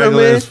 You know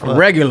what I mean?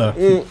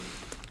 Regular.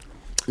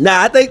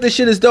 Nah, I think this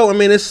shit is dope. I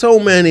mean, there's so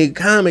many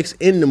comics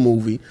in the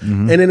movie,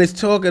 and then it's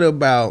talking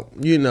about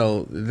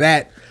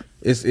that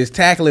is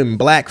tackling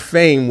black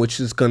fame, which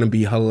is going to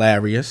be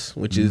hilarious,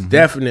 which is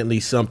definitely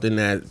something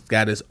that's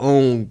got its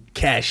own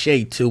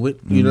cachet to it.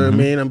 You know what I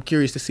mean? I'm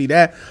curious to see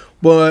that.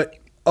 But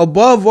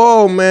above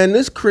all, man,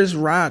 this Chris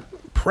Rock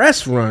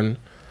press run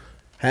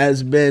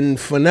has been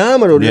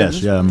phenomenal.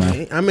 Yes, yeah,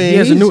 man. I mean, he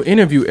has a new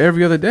interview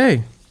every other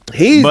day.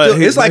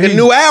 It's like a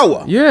new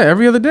hour. Yeah,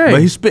 every other day.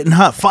 But he's spitting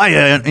hot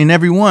fire in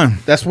every one.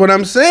 That's what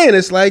I'm saying.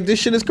 It's like, this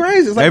shit is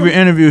crazy. It's like every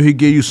interview, he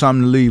give you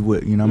something to leave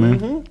with. You know what I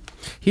mean?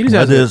 He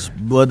just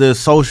whether it's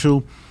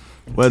social,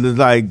 whether it's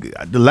like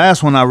the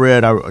last one I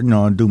read,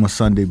 I do my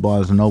Sunday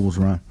Barnes and Nobles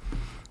run.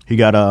 He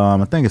got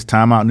I think it's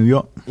Time Out New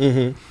York.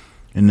 In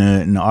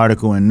the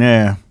article in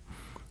there,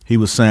 he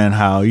was saying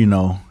how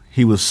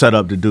he was set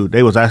up to do.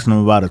 They was asking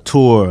him about a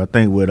tour, I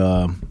think with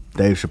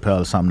Dave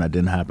Chappelle or something that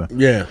didn't happen.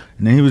 Yeah,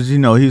 and then he was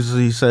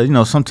he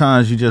said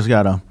sometimes you just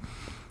gotta.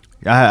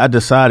 I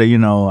decided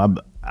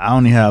I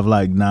only have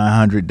like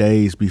 900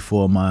 days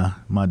before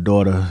my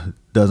daughter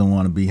doesn't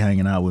want to be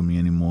hanging out with me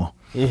anymore.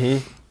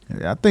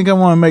 I think I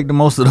want to make the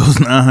most of those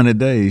 900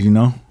 days,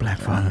 Black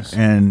fathers.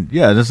 And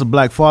yeah, this is a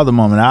black father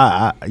moment.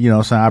 I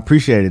I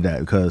appreciated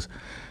that because,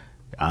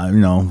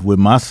 with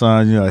my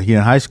son, he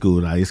in high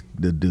school,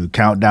 the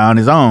countdown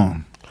is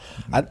on.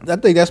 I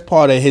think that's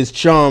part of his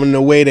charm in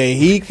the way that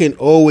he can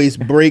always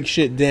break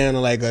shit down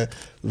in like a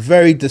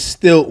very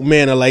distilled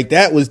manner. Like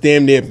that was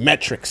damn near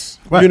metrics.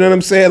 Right. You know what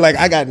I'm saying? Like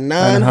I got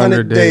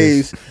 900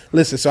 days.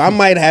 Listen, so I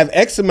might have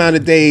X amount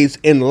of days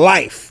in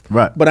life.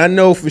 Right. But I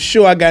know for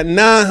sure I got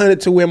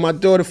 900 to where my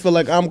daughter feel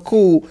like I'm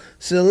cool.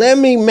 So let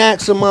me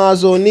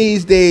maximize on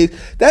these days.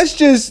 That's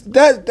just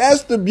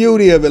that's the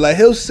beauty of it. Like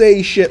he'll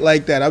say shit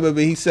like that. I remember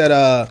he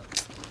said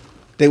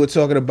they were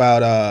talking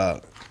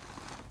about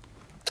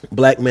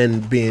black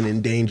men being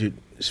endangered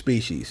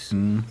species,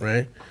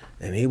 right?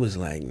 And he was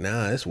like,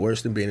 nah, it's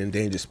worse than being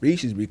endangered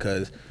species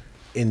because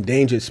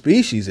endangered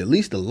species, at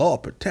least the law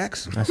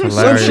protects them. That's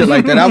hilarious. Some shit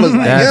like that. I was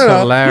like, that's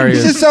hilarious.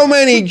 It's just so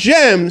many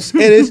gems.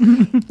 And it's,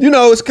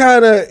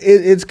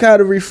 it's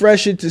kind of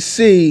refreshing to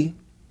see,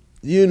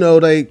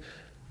 like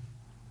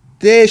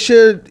there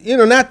should,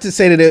 not to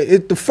say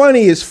that the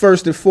funny is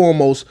first and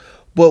foremost,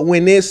 but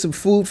when there's some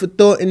food for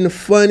thought in the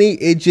funny,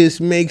 it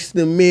just makes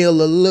the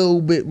meal a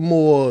little bit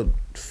more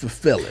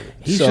fulfilling.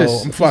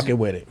 I'm fucking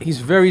with it. He's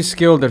very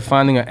skilled at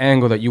finding an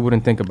angle that you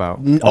wouldn't think about.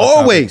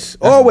 Always.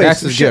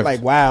 That's his shit gift.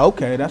 like, wow,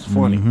 okay, that's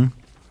funny.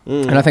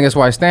 And I think that's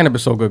why stand-up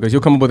is so good because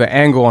you'll come up with an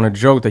angle on a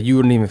joke that you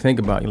wouldn't even think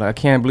about. You're like, I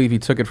can't believe he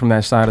took it from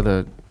that side of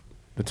the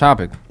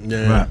topic.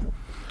 Yeah. Right.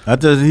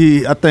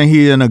 I think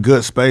he's in a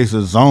good space,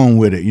 a zone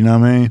with it. You know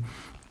what I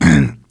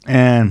mean?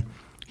 And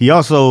he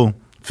also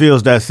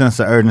feels that sense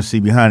of urgency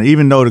behind it,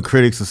 even though the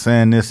critics are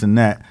saying this and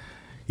that.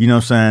 You know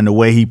what I'm saying? The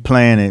way he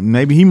playing it,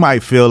 maybe he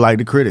might feel like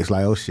the critics,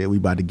 like, oh shit, we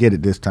about to get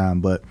it this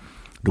time. But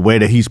the way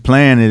that he's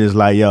playing it is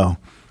like, yo,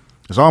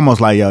 it's almost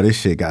like, yo, this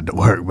shit got to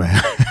work,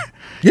 man.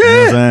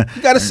 Yeah,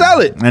 you gotta sell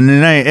it. And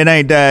it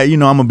ain't that, I'm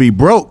gonna be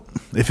broke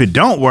if it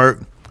don't work,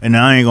 and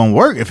I ain't gonna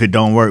work if it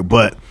don't work.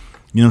 But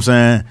you know what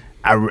I'm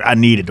saying? I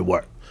need it to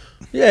work.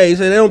 Yeah, he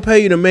said they don't pay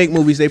you to make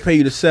movies, they pay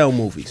you to sell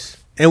movies.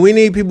 And we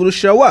need people to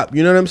show up.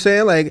 You know what I'm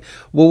saying? Like,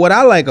 well, what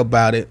I like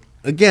about it,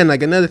 again,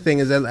 like another thing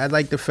is I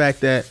like the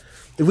fact that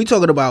if we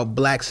talking about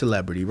black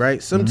celebrity,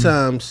 right?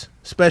 Sometimes,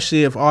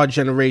 especially if our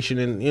generation,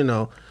 and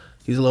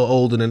he's a little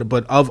older than,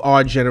 but of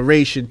our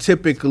generation,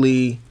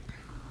 typically,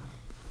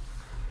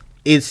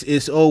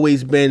 it's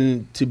always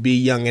been to be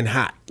young and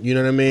hot. You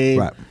know what I mean?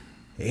 Right.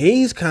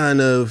 He's kind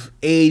of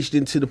aged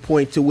into the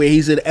point to where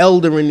he's an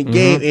elder in the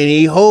game, and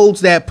he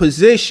holds that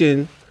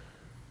position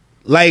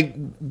like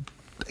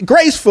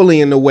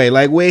gracefully in a way,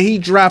 like where he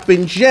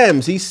dropping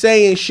gems. He's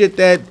saying shit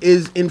that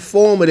is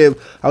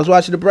informative. I was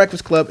watching the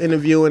Breakfast Club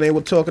interview and they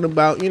were talking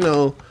about,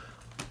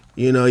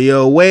 you're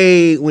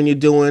away when you're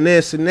doing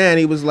this and that. And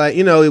he was like,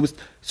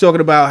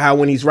 talking about how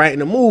when he's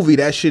writing a movie,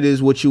 that shit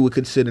is what you would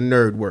consider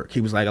nerd work.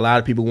 He was like, a lot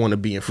of people want to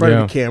be in front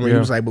of the camera. He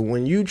was like, but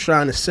when you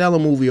trying to sell a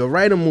movie or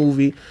write a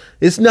movie,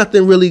 it's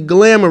nothing really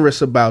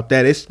glamorous about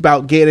that. It's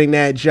about getting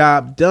that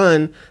job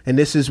done, and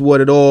this is what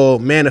it all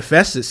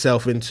manifests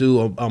itself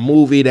into, a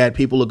movie that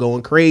people are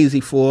going crazy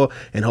for,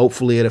 and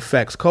hopefully it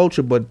affects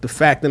culture. But the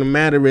fact of the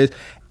matter is,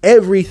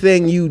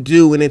 everything you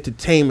do in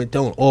entertainment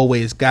don't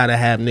always gotta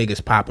have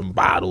niggas popping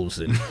bottles,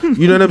 and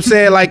you know what I'm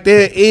saying? Like,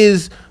 there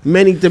is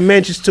many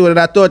dimensions to it, and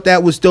I thought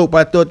that was dope.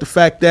 I thought the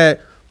fact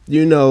that,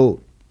 you know,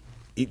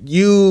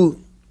 you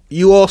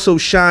also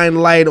shine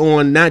light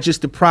on not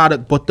just the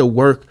product but the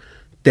work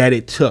that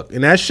it took,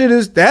 and that shit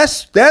is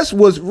that's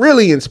what's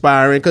really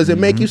inspiring, because it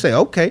make you say,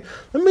 okay,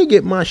 let me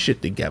get my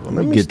shit together,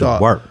 let me get start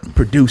to work,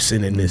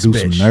 producing in this do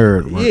bitch. some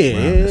nerd work.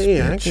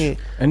 Yeah. I can't.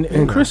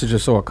 And Chris is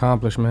just so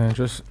accomplished, man.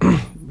 Just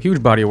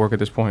huge body of work at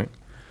this point.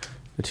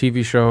 The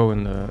TV show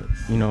and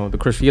he had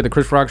the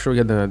Chris Rock show, he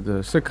had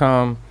the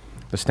sitcom,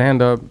 the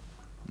stand up.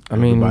 I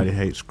mean, everybody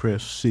hates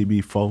Chris.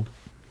 CB4.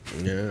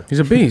 Yeah, he's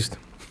a beast.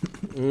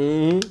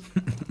 I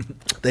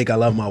think I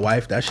Love My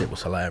Wife. That shit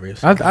was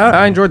hilarious.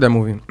 I enjoyed that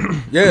movie.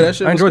 Yeah, that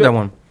shit. I enjoyed that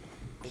one.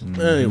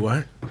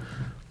 Anyway,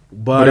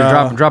 but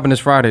it's dropping this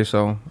Friday,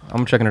 so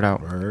I'm checking it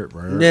out.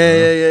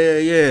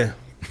 Yeah.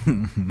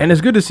 And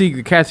it's good to see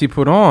the cats he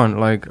put on.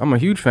 Like, I'm a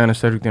huge fan of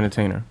Cedric the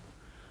Entertainer.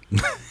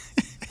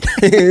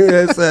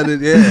 It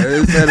sounded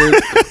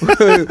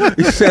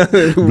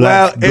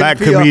Black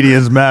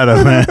comedians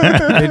matter, man.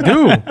 They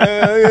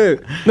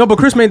do. No, but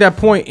Chris made that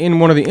point in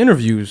one of the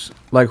interviews.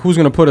 Like, who's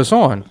gonna put us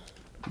on?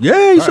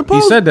 Yeah, he's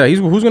supposed. He said that.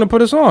 Who's gonna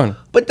put us on?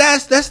 But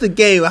that's the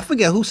game. I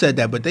forget who said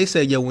that, but they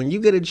said, yo, when you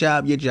get a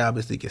job, your job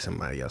is to get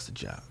somebody else a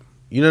job.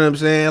 You know what I'm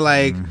saying?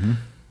 Like,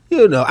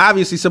 you know,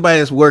 obviously somebody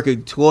that's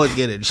working towards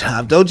getting a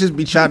job. Don't just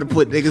be trying to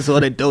put niggas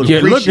on that don't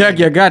appreciate. Look like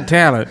you got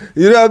talent.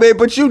 You know what I mean?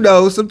 But you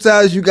know,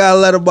 sometimes you gotta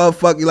let a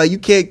motherfucker, like, you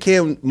can't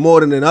care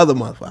more than another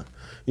motherfucker.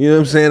 You know what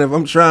I'm saying? If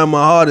I'm trying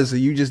my hardest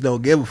and you just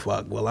don't give a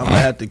fuck, well, I'm gonna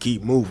have to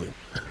keep moving.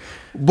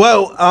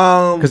 Well,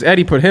 because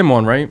Eddie put him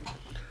on, right?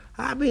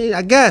 I mean,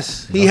 I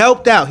guess he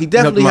helped out. He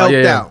definitely helped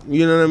out.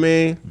 You know what I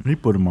mean? He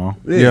put him on.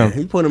 Yeah,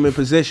 he put him in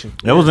position.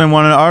 That was in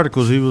one of the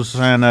articles. He was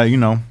saying that, you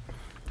know,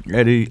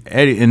 Eddie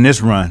in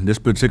this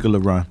particular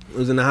run. It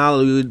was in the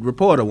Hollywood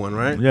Reporter one,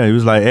 right? Yeah, he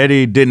was like,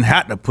 Eddie didn't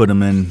have to put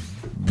him in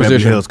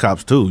Beverly Hills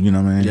Cops 2, you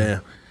know what I mean? Yeah.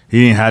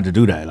 He didn't have to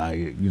do that, like,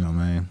 you know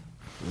what I mean?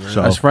 Yeah.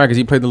 So, that's right, because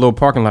he played the little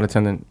parking lot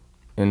attendant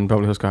in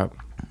Beverly Hills Cop.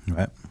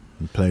 Right.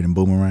 He played in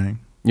Boomerang.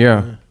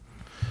 Yeah.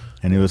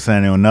 And he was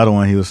saying in another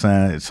one, he was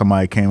saying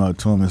somebody came up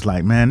to him, it's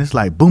like, man, it's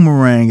like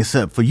Boomerang,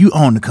 except for you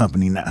own the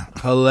company now.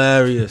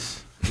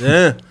 Hilarious.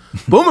 Yeah.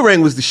 Boomerang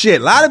was the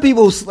shit. A lot of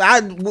people,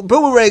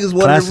 Boomerang is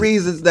one of the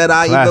reasons that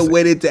I even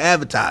went into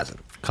advertising.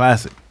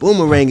 Classic.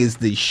 Boomerang is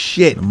the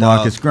shit,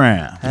 Marcus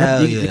Graham.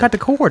 Hell yeah. You got to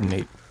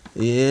coordinate.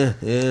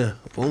 Yeah.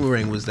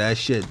 Boomerang was that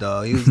shit,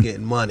 dog. He was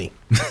getting money.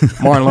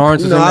 Martin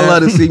Lawrence is in I there.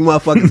 love to see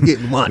motherfuckers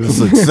getting money.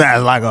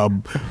 Success, like a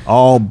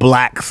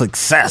all-black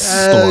success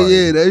story.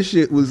 Yeah, that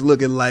shit was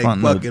looking like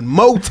fucking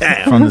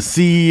Motown. From the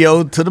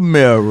CEO to the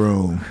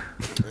mailroom.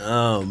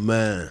 Oh,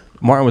 man.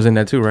 Martin was in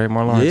that too, right?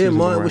 Martin Lawrence. Yeah,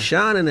 Martin was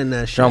shining in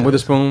that shit. John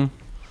Witherspoon.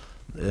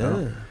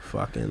 Yeah,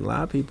 fucking a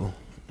lot of people.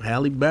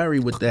 Halle Berry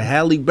with the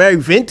Halle Berry,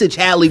 vintage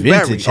Halle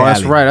Berry. Oh,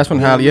 that's right. That's when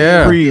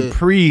Halle,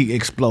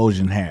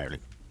 Pre-explosion Halle.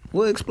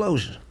 What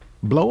explosion?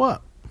 Blow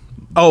up.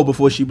 Oh,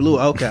 before she blew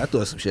up. Okay, I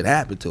thought some shit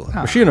happened to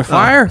her. Was she in a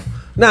fire?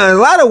 Nah, a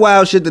lot of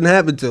wild shit didn't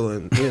happen to her.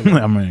 You know.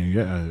 I mean,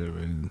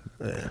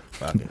 yeah,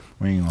 fuck it.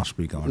 We ain't gonna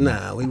speak on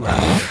that. Nah, we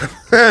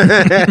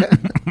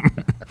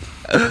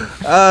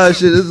oh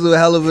shit, this is a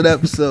hell of an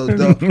episode,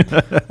 though.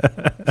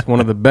 It's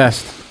one of the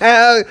best. You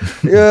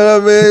know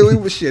what I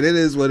mean? Shit, it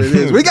is what it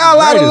is. We got a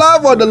lot of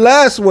love on the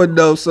last one,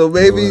 though, so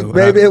maybe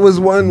it was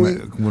one we...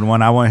 With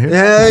one I want here?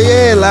 Hell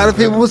yeah, a lot of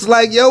people was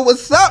like, yo,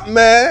 what's up,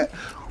 man?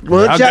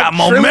 I got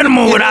momentum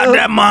without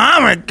that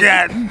Muhammad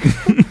cat.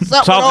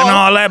 Talking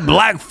all that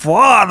black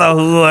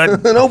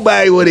fatherhood.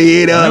 Nobody would have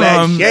heard all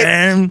that shit.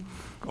 Man.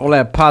 All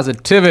that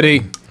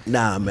positivity.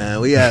 Nah,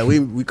 man.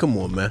 We come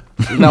on, man.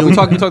 Now we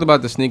talked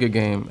about the sneaker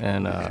game,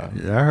 and yeah,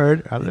 I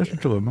heard. I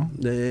listened to it, man.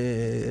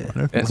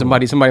 Yeah. And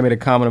somebody made a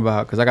comment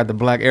about, because I got the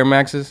black Air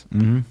Maxes,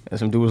 and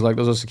some dude was like,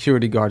 "Those are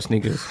security guard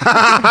sneakers."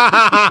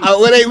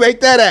 Where they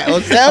make that at?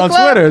 On SoundCloud? On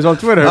Twitter. It's on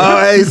Twitter. Oh,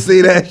 I ain't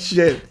see that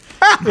shit.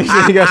 He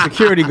said he got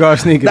security guard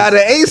sneakers. Now the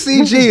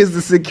ACG is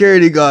the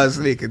security guard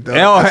sneaker,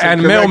 dog.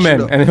 And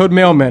mailmen and hood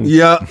mailmen.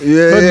 Yeah. Hood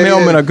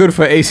mailmen are good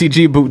for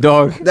ACG boot,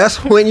 dog.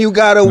 That's when you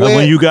gotta wear.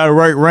 When you gotta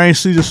rain,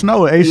 see the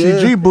snow.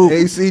 ACG boot.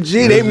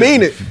 ACG, they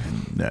mean it.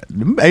 The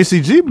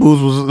ACG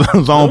boots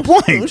was on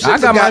point. I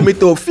got me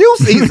through a few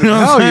seasons.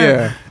 Hell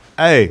yeah.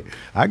 Hey,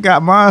 I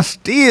got mine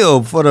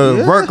still for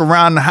the work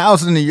around the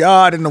house in the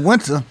yard in the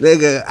winter.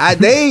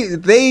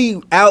 Nigga,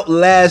 they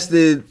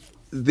outlasted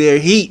their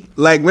heat.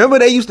 Like, remember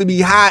they used to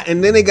be hot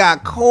and then they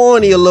got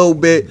corny a little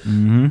bit,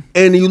 and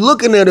you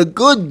looking at a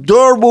good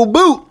durable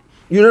boot.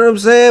 You know what I'm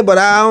saying? But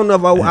I don't know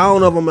if I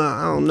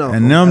don't know.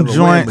 And them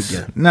joints,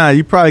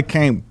 you probably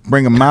can't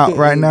bring them out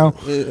right now.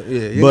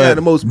 You but got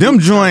the most them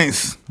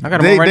joints, I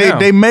got them right now.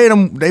 They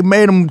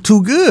made them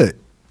too good.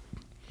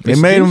 They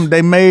made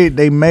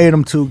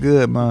them too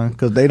good, man,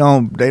 because they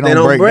don't break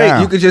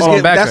down. You could just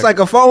get that's like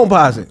a phone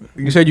posit.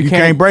 You said you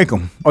can't break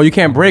them. Oh, you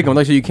can't break them.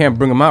 They said you can't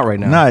bring them out right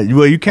now. Nah,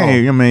 well, you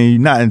can't. I mean, you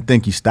not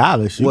think you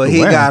stylish. Well, he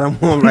got them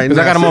on right now. Because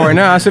I got them on right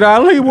now. I said,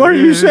 Ali, what are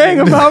you saying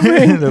about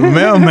me? The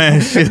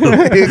mailman shit.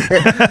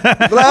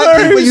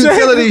 Black people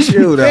utility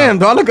shoe. Damn,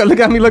 dog, look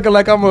at me looking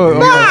like I'm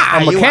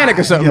a mechanic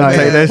or something. You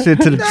take that shit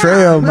to the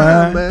trail,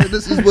 man.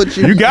 This is what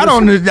you got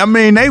on this. I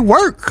mean, they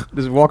work.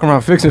 Just walking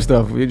around fixing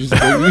stuff. You just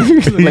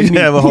like you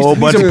have a whole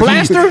bunch of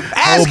plaster.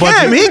 Ask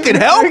him. He can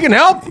help. He can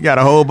help. You got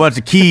a whole bunch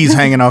of keys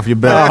hanging off your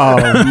belt.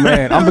 Oh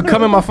man, I'm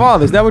becoming my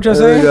father. Is that what you're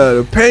saying? got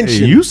a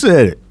pension. Hey, you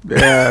said it.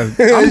 Yeah,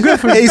 I'm good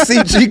for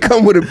ACG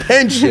come with a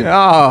pension.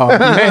 Oh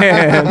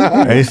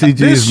man, ACG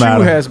this is shoe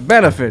matter. has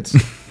benefits.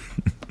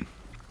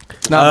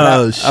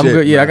 I'm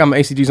good. Yeah, I got my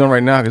ACGs on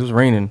right now because it's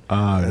raining.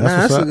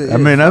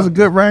 That's a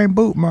good rain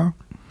boot, man.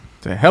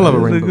 It's a hell of a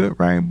rain boot. A good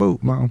rain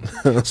boot, man.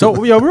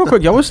 So, yo, real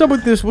quick, yo, what's up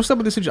with this? What's up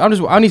with this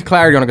situation? I need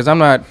clarity on it because I'm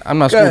not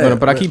smooth on it.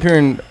 But I keep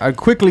hearing. I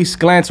quickly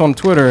glance on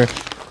Twitter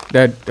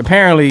that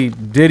apparently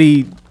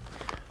Diddy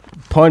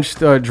punched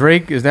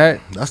Drake. Is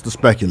that's the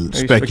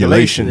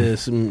speculation?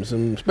 There's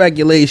some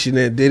speculation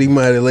that Diddy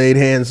might have laid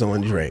hands on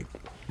Drake.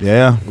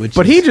 Yeah,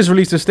 but he just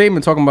released a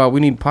statement talking about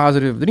we need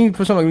positive. Didn't he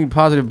put something like we need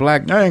positive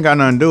black? That ain't got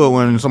nothing to do with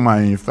when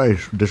somebody in your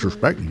face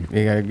disrespecting you.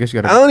 Yeah, I guess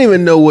you got. I don't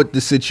even know what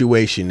the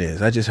situation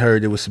is. I just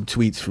heard there was some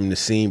tweets from the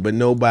scene, but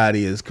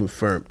nobody is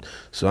confirmed.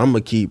 So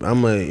unless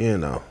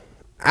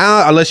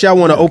y'all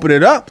want to open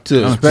it up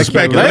to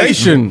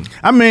speculation.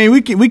 I mean,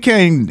 we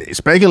can't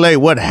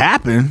speculate what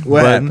happened.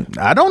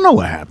 I don't know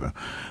what happened,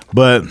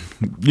 but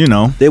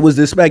there was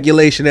this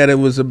speculation that it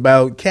was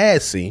about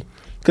Cassie.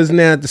 Because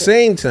now at the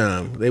same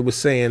time, they were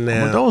saying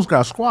that... Well, those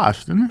got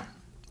squashed, didn't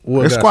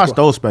they? They squashed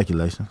those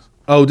speculations.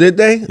 Oh, did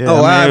they?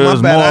 Yeah, it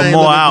was more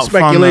out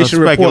speculation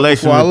from the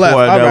speculation report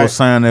that was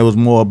saying it was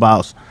more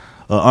about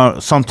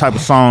some type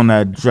of song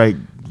that Drake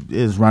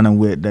is running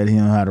with that he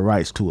don't have the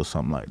rights to or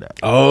something like that.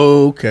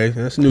 Oh, okay.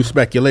 That's new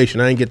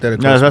speculation. I didn't get that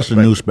across. That's the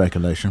new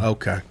speculation.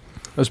 Okay.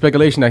 There's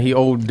speculation that he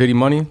owed Diddy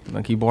money.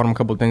 Like he bought him a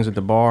couple of things at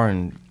the bar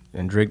and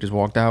Drake just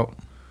walked out.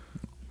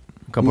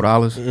 Couple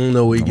dollars.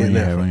 No, we getting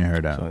that. We ain't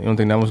heard that. So you don't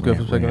think that was good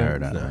for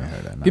speculation? No.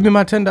 Give me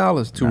my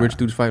 $10. Two rich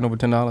dudes fighting over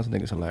 $10. I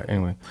think it's hilarious.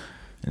 Anyway,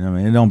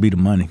 it don't be the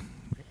money,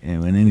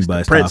 and when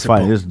anybody starts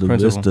fighting, it's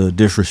the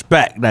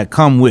disrespect that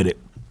come with it.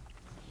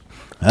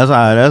 That's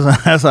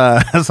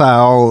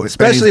how all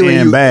especially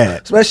when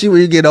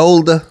you get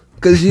older,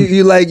 because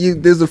you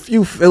there's a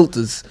few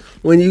filters.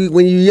 When you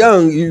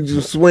young, you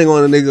just swing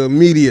on a nigga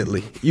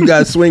immediately. You got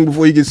to swing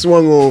before you get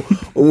swung on.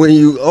 Or when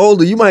you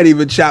older, you might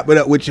even chop it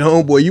up with your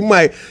homeboy. You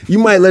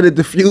might let it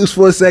diffuse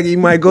for a second. You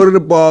might go to the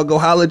bar, go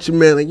holler at your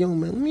man, like, yo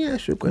man, let me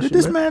ask you a question. Did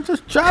this man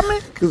just try me?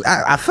 Because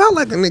I felt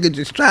like a nigga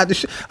just tried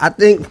to. I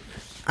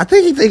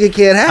think he think it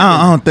can't happen.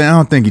 I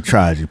don't think he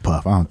tried you,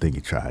 Puff. I don't think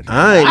he tried you.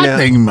 I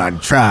think he might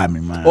have tried me,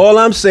 man. All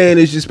I'm saying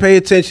is just pay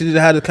attention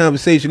to how the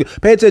conversation.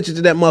 Pay attention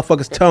to that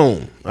motherfucker's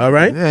tone. All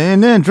right. Yeah,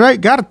 and then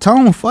Drake got a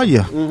tone for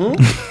you.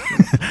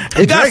 Mm-hmm.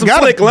 He got some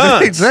slick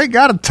lines. Drake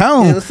got a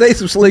tone. Yeah, say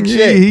some slick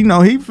shit. He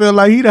feel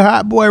like he the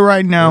hot boy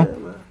right now.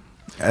 Yeah,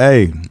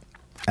 hey,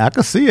 I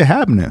can see it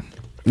happening.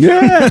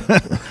 Yeah,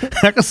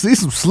 I can see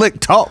some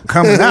slick talk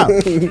coming out.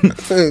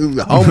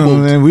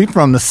 Man, we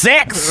from the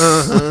sex,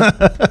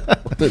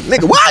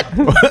 nigga. What?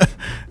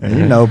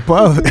 And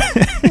Puff.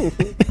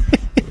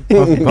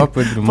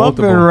 Puff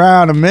been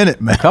around a minute,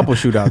 man. A couple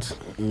shootouts.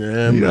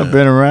 Yeah, he done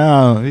been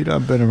around. He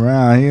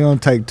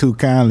don't take too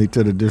kindly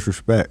to the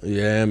disrespect.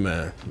 Yeah,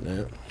 man.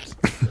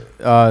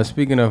 Yeah.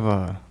 Speaking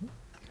of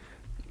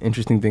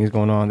interesting things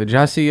going on, did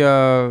y'all see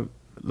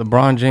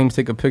LeBron James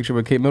take a picture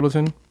with Kate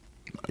Middleton?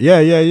 Yeah.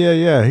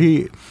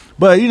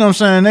 But you know what I'm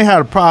saying? They had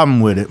a problem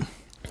with it.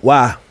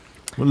 Why?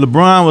 Well,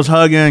 LeBron was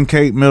hugging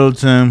Kate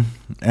Middleton,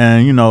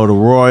 and the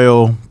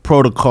royal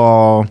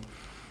protocol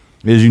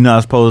is you're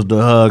not supposed to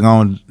hug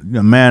on.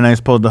 The man ain't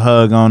supposed to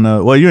hug on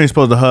the. Well, you ain't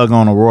supposed to hug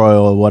on a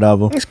royal or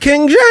whatever. It's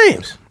King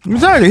James.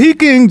 Exactly. He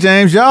King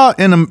James. Y'all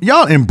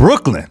in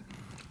Brooklyn.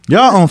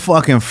 Y'all on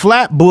fucking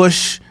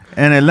Flatbush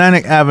and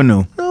Atlantic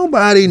Avenue.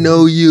 Nobody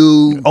know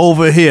you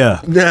over here.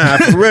 Nah,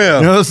 for real.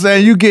 You know what I'm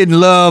saying? You getting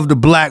love the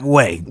black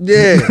way.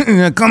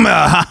 Yeah. Come here,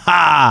 ha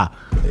ha.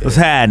 What's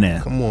happening?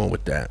 Come on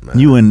with that, man.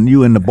 You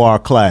in the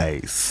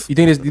Barclays. You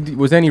think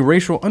was there any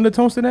racial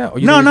undertones to that? Or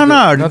No.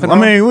 I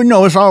mean,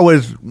 it's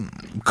always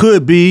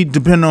could be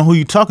depending on who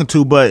you're talking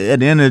to, but at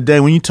the end of the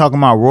day, when you're talking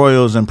about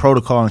royals and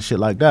protocol and shit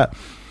like that,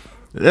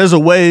 there's a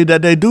way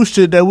that they do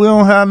shit that we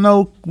don't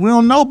know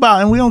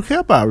about and we don't care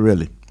about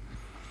really.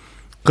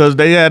 Because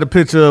they had a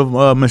picture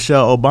of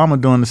Michelle Obama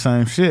doing the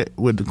same shit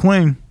with the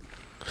Queen.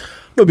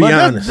 But be But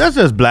honest. that's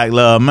just black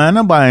love, man.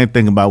 Nobody ain't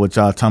thinking about what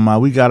y'all talking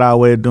about. We got our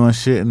way of doing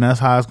shit, and that's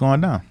how it's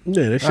going down.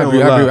 Yeah, they I showing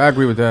agree, love. I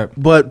agree with that.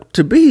 But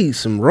to be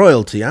some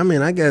royalty, I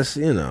mean, I guess,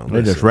 you know.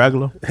 They're just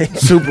regular. ain't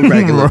super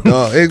regular,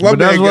 dog. Hey, my But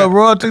that's man what got-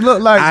 royalty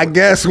look like. I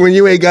guess when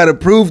you ain't got to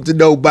prove to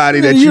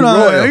nobody that you you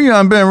know, royal. you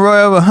done been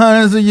royal for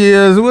hundreds of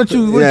years. What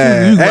you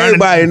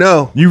Everybody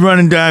know. You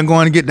running down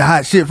going to get the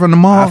hot shit from the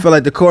mall? I feel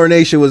like the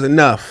coronation was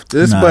enough.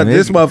 This Nah,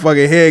 this they-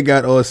 motherfucker head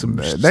got on some.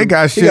 They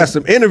got He shit. got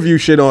some interview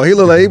shit on. He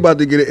look like he about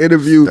to get an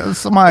interview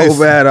Somebody-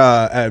 over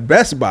at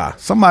Best Buy.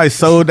 Somebody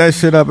sold that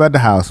shit up at the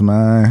house,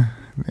 man.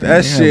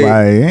 That shit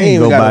Ain't ain't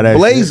go even buy got a that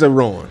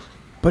blazer on.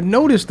 But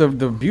notice the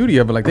beauty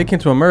of it. Like, they came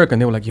to America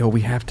and they were like, yo,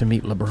 we have to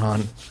meet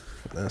LeBron.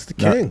 That's the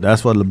shit. king.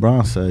 That's what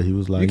LeBron said. He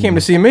was like, You came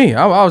to see me.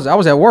 I was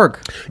at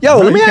work. Yo,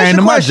 No, let me he ask came you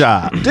to a my question.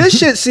 job. This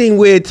shit seemed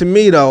weird to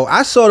me though.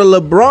 I saw the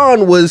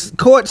LeBron was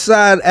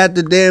courtside at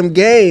the damn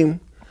game.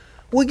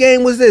 What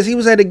game was this? He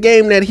was at a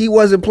game that he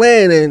wasn't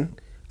playing in.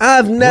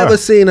 I've never Where?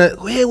 seen a.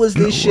 Where was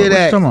this shit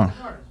at? Come on.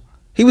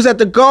 He was at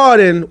the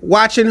Garden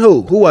watching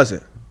who? Who was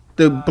it?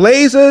 The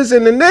Blazers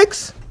and the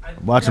Knicks?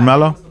 Watching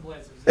Melo.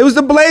 It was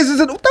the Blazers.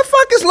 And what the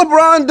fuck is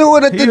LeBron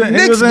doing at the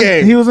Knicks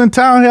game? He was in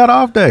town. He had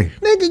off day.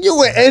 Nigga,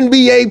 you an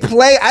NBA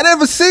play? I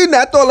never seen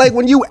that. I thought like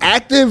when you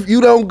active,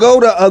 you don't go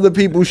to other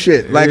people's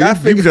shit. Like I you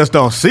figured just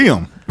don't see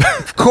him.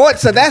 court,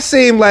 so that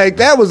seemed like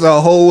that was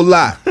a whole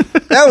lot.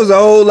 That was a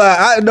whole lot.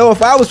 I know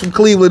if I was from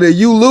Cleveland and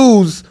you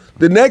lose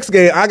the next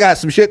game, I got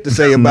some shit to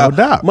say about.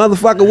 doubt.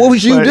 Motherfucker, what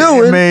was you But,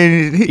 doing? I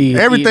mean,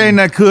 everything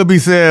that could be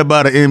said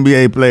about an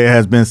NBA player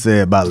has been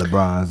said about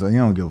LeBron. So you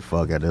don't give a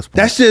fuck at this point.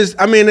 That's just,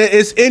 I mean,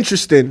 it's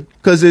interesting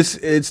because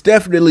it's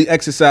definitely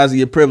exercising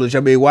your privilege. I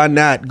mean, why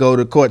not go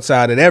to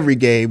courtside at every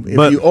game if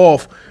But- you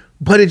off?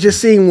 But it just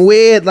seemed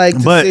weird, like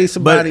to see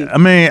somebody. But I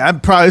mean,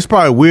 it's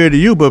probably weird to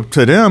you, but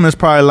to them, it's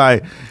probably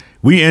like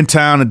we in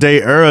town a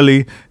day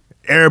early.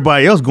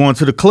 Everybody else going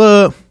to the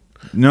club.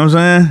 You know what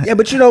I'm saying? Yeah,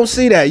 but you don't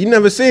see that. You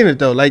never seen it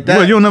though, like that.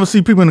 Well, you'll never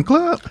see people in the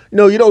club.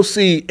 No, you don't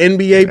see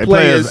NBA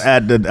players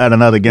at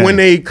another game when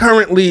they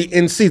currently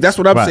in seats. That's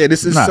what I'm Right. saying.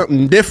 This is Nah.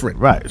 something different.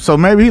 Right. So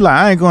maybe he like,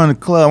 I ain't going to the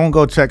club. I'm gonna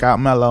go check out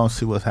Melo and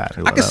see what's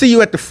happening. I can see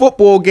you at the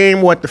football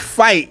game or at the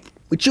fight,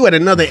 but you at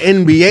another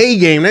NBA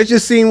game. That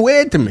just seemed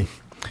weird to me.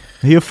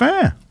 He a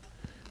fan.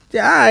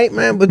 Yeah, all right,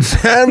 man. But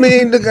I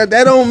mean, that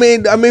don't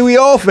mean. I mean, we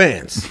all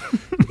fans.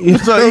 You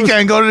So know? he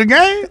can't go to the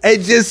game.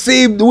 It just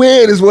seemed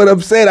weird, is what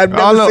I'm saying. I've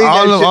never All the seen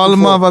that shit all the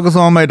before. motherfuckers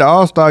on made the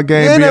All-Star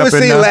game. You ain't be never up in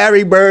seen there.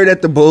 Larry Bird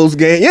at the Bulls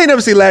game. You ain't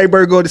never seen Larry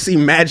Bird go to see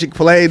Magic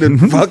play the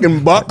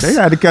fucking Bucks. They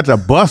had to catch a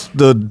bus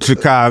to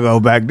Chicago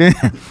back then.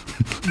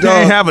 They Dog.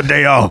 ain't have a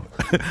day off.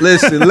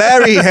 Listen,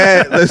 Larry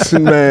had.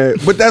 Listen, man.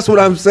 But that's what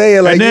I'm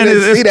saying. Like, And then you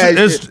didn't see that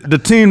it's shit. the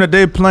team that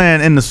they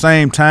playing in the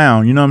same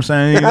town. You know what I'm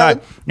saying?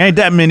 Like, ain't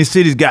that many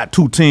cities got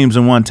two teams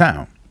in one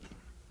town?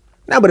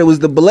 No, but it was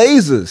the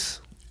Blazers.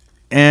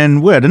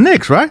 And where? The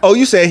Knicks, right? Oh,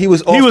 you said he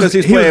was off because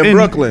he's he was playing in-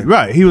 Brooklyn.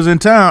 Right. He was in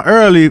town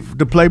early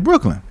to play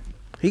Brooklyn.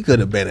 He could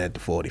have been at the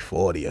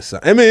 40-40 or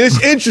something. I mean,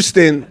 it's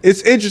interesting.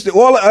 It's interesting.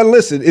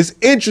 Listen, it's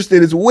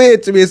interesting. It's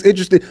weird to me. It's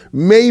interesting.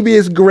 Maybe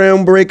it's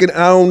groundbreaking.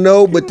 I don't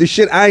know. But the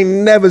shit, I ain't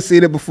never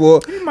seen it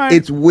before. might.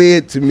 It's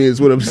weird to me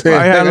is what I'm saying.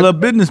 I had a little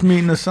business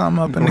meeting or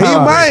something up in He there.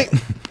 might.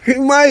 He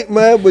might,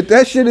 man. But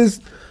that shit is...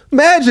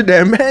 Imagine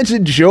that.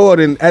 Imagine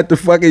Jordan at the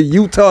fucking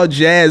Utah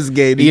Jazz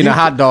game. Eating a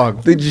hot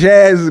dog. The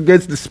Jazz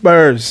against the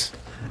Spurs.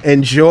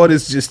 And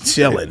Jordan's just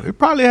chilling. It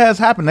probably has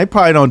happened. They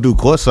probably don't do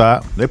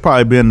courtside. They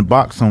probably be in the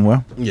box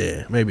somewhere.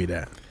 Yeah, maybe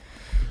that.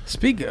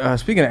 Speaking of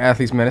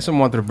athletes, man, that's something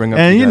I wanted to bring up.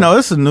 And to you guys. know,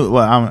 it's a new.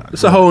 Well,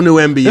 It's a whole new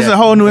NBA. It's a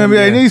whole new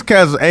NBA. These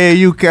cats,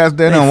 AAU cats,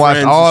 they done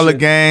watched friends all and the shit.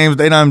 games.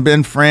 They done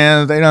been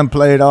friends. They done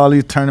played all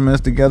these tournaments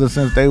together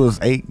since they was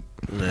 8.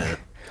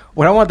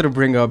 What I wanted to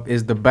bring up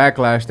is the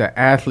backlash that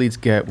athletes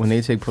get when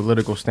they take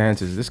political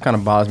stances. This kind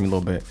of bothers me a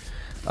little bit.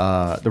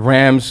 The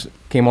Rams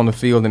came on the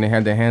field and they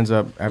had their hands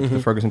up after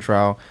the Ferguson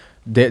trial.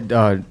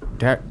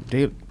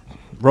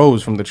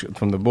 Rose from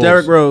the Bulls.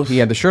 Derrick Rose. He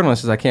had the shirt on that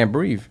says "I can't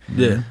breathe."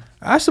 Yeah.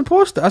 I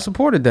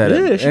supported that. Yeah,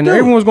 you should and do.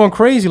 everyone was going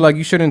crazy like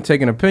you shouldn't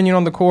take an opinion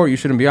on the court. You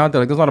shouldn't be out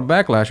there. Like there's a lot of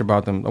backlash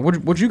about them.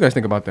 What do you guys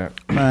think about that?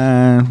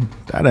 Man,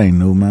 that ain't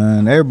new,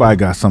 man. Everybody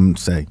got something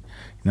to say. You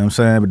know what I'm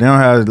saying? But they don't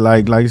have,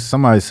 like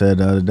somebody said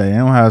the other day, they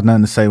don't have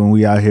nothing to say when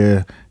we out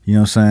here, you know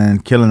what I'm saying,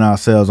 killing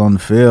ourselves on the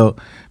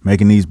field,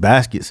 making these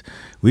baskets.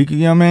 You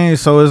know what I mean?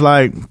 So it's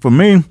like, for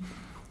me,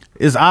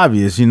 it's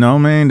obvious, you know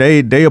what I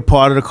mean? They a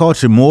part of the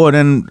culture more of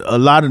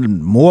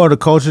the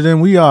culture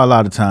than we are a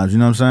lot of times, you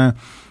know what I'm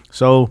saying?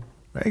 So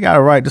they got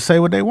a right to say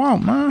what they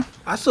want, man.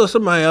 I saw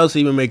somebody else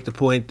even make the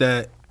point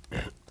that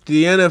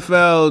the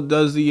NFL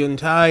does the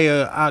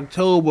entire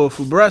October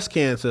for breast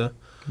cancer.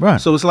 Right.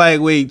 So it's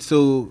like, wait,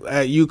 so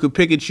you could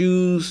pick and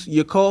choose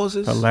your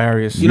causes?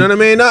 Hilarious. You know what I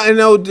mean? Not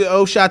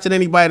no shots at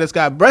anybody that's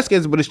got breast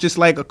cancer, but it's just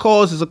like a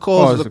cause is a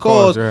cause is a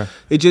cause. Yeah.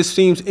 It just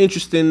seems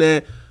interesting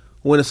that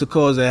when it's a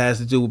cause that has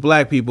to do with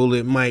black people,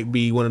 it might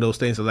be one of those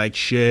things that like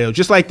shell.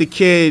 Just like the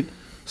kid,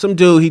 some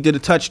dude, he did a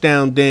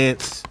touchdown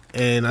dance,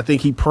 and I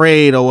think he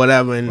prayed or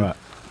whatever, and Right.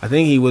 I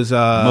think he was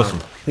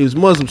Muslim. He was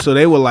Muslim, so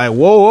they were like,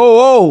 whoa, whoa,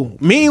 whoa.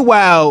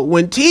 Meanwhile,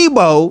 when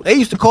Tebow, they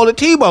used to call it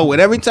Tebow,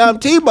 and every time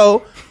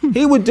Tebow,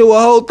 he would do a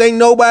whole thing.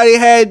 Nobody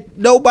had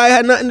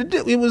nothing to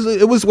do.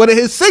 It was one of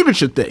his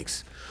signature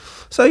things.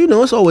 So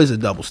it's always a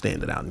double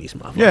standard out in these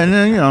motherfuckers. Yeah, and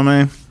then, I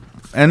mean,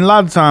 and a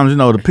lot of times,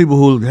 the people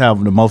who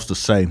have the most to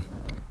say,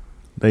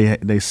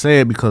 they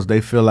say it because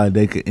they feel like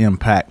they could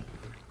impact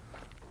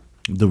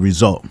the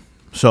result.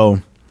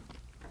 So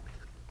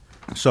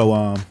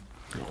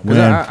when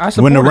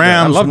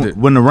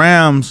the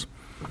Rams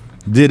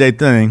did their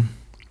thing,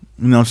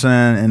 what I'm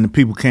saying, and the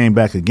people came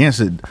back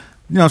against it,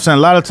 what I'm saying,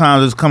 a lot of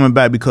times it's coming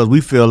back because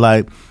we feel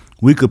like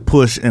we could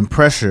push and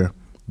pressure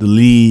the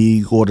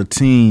league or the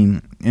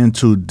team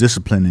into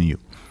disciplining you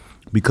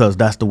because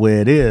that's the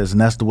way it is, and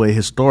that's the way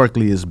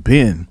historically it's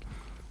been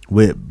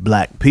with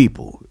black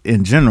people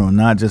in general,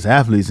 not just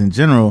athletes in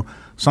general.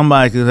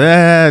 Somebody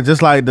could,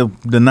 just like the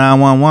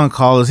 911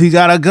 callers, he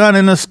got a gun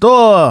in the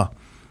store.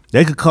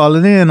 They could call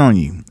it in on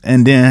you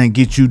and then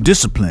get you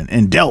disciplined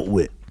and dealt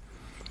with.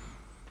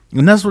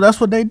 And that's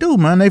what they do,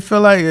 man. They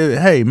feel like,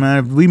 hey,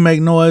 man, if we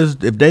make noise,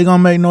 if they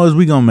gonna make noise,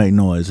 we gonna make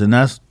noise, and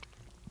that's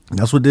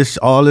what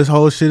all this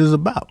whole shit is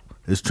about.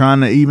 It's trying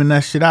to even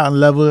that shit out and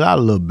level it out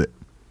a little bit.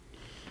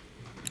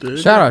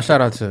 Shout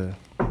out to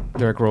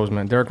Derrick Rose,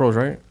 man. Derrick Rose,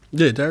 right?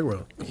 Yeah, Derrick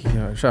Rose.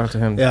 Yeah, shout out to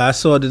him. Yeah, I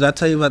saw. Did I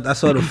tell you about? I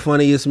saw the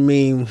funniest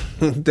meme.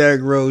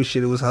 Derrick Rose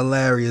shit. It was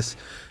hilarious.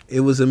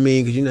 It was a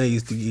meme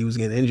because he was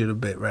getting injured a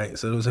bit, right?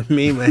 So it was a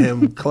meme of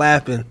him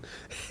clapping,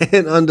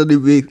 and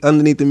underneath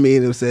the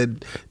meme it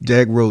said,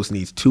 "Derrick Rose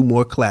needs 2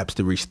 more claps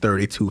to reach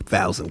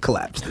 32,000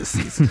 claps this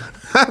season."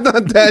 I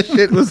thought that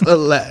shit was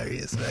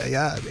hilarious, man.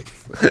 Y'all niggas.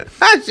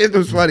 That shit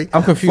was funny.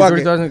 I'm confused.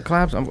 30,000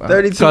 claps.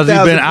 32,000. Because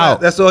he's been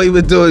out. That's all he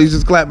was doing. He's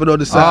just clapping on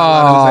the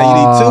sideline. He was like,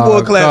 "You need 2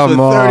 more claps for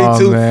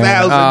 32,000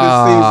 this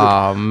season."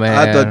 Oh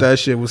man, I thought that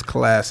shit was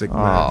classic, man.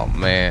 Oh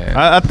man,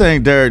 I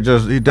think Derrick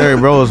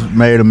Rose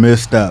made a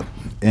misstep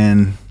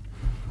in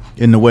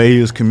the way he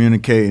was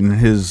communicating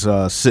his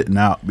sitting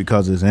out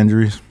because of his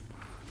injuries.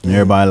 And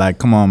everybody like,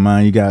 come on,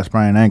 man, you got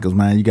sprained ankles,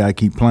 man, you got to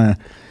keep playing.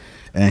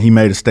 And he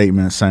made a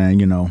statement saying,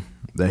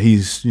 that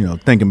he's,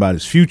 thinking about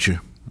his future.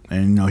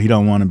 And, he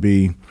don't want to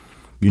be,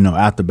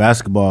 after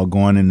basketball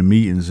going into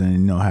meetings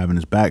and, having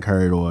his back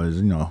hurt or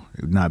his,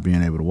 not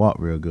being able to walk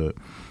real good.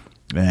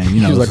 And,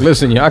 he was like,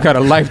 listen, I got a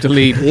life to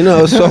lead.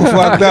 It's so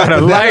fucked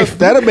up.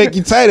 That'll make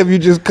you tight if you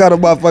just cut a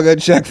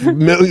motherfucker check for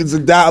millions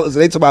of dollars.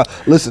 And they talk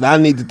about, listen, I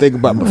need to think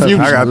about my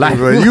future. I got life.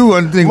 You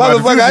wouldn't think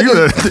about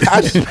the future.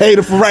 I just paid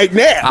it for right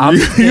now.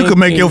 You could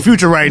make your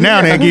future right now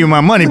and then give you my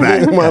money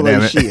back.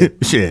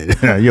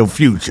 Shit, your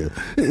future.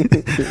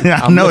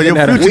 I know your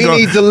future. We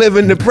need to live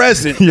in the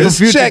present.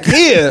 This check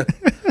here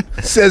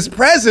says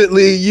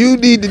presently you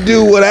need to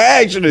do what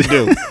I asked you to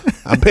do.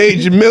 I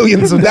paid you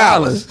millions of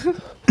dollars.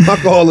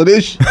 Fuck all of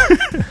this shit.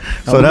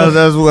 So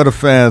that's where the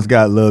fans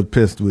got a little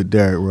pissed with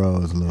Derrick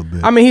Rose a little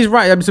bit. I mean, he's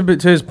right.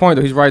 To his point,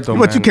 though, he's right, though,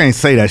 But man. you can't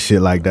say that shit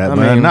like that,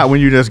 man. Not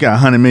when you just got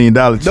 $100 million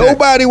check.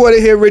 Nobody want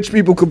to hear rich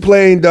people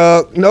complain,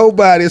 dog.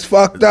 Nobody's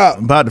fucked up.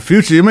 About the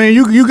future. I mean,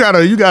 you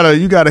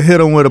gotta hit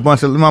them with a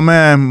bunch of... My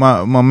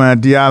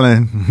man D.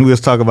 Allen, we was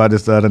talking about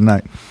this the other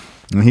night.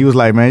 And he was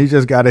like, man, you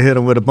just got to hit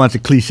him with a bunch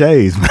of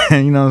cliches,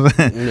 man. You know what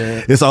I'm saying?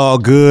 Yeah. It's all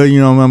good.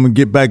 I'm going to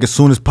get back as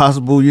soon as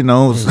possible,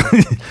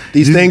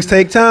 These things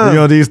take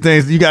time. These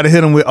things, you got to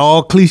hit them with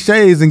all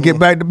cliches and get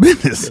back to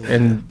business.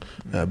 And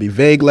be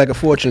vague like a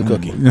fortune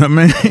cookie. You know what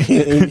I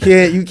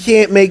mean? you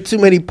can't make too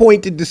many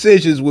pointed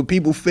decisions where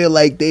people feel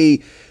like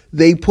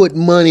they put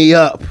money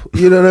up.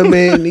 You know what I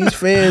mean? These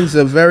fans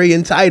are very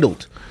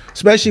entitled,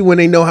 especially when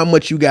they know how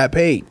much you got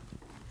paid.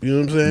 You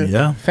know what I'm saying?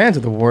 Yeah. Fans are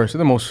the worst. They're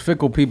the most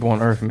fickle people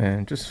on earth,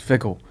 man. Just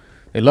fickle.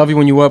 They love you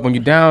when you up. When you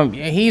down,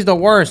 he's the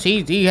worst.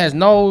 He has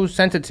no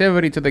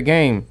sensitivity to the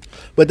game.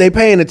 But they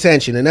paying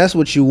attention, and that's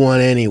what you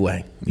want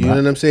anyway. You know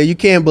what I'm saying? You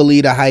can't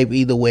believe the hype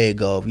either way it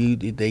go.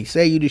 If they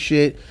say you the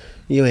shit,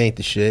 you ain't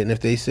the shit. And if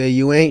they say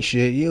you ain't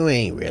shit, you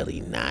ain't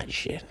really not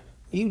shit.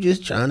 You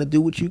just trying to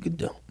do what you could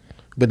do.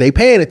 But they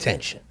paying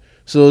attention.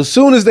 So as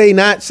soon as they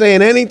not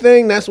saying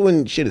anything, that's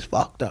when shit is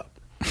fucked up.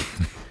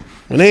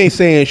 When they ain't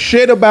saying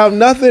shit about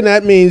nothing,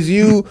 that means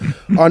you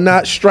are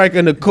not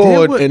striking the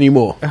chord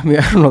anymore. I mean,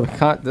 I don't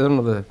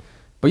know the,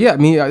 but yeah, I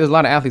mean, there's a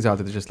lot of athletes out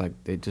there that just like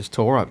they just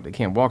tore up. They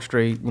can't walk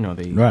straight.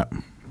 Right.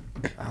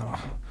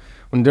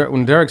 When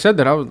Derrick said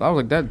that, I was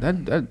like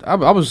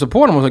I was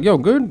supporting him. I was like, yo,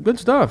 good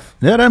stuff.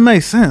 Yeah, that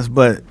makes sense.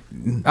 But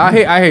I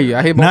hear you.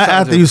 I hate both not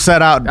sides after you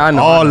sat out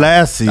all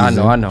last season.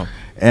 I know.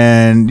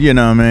 And you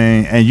know what I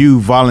mean, and you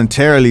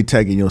voluntarily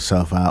taking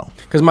yourself out.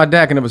 Because my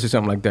dad can never say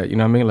something like that. You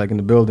know what I mean? Like in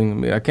the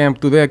building, I can't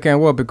do that. I can't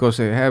work because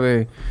they have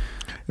a.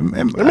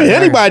 I mean,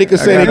 anybody could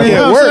say they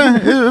can't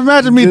work.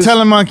 Imagine me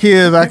telling my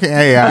kids, I can't.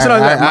 Hey,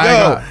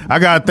 I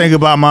gotta think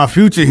about my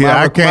future here.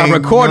 I can't. My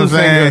recording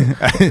finger.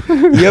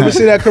 You ever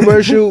see that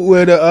commercial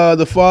where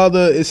the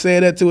father is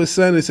saying that to his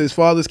son? It says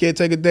fathers can't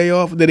take a day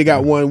off. Then they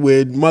got one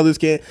where mothers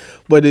can't.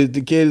 But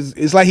the kids,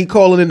 it's like he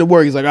calling into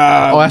work. He's like,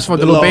 that's for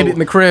the little baby in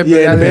the crib.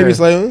 Yeah, the baby's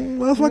like,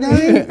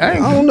 motherfucker, I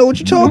don't know what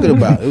you're talking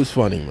about. It was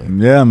funny, man.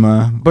 Yeah,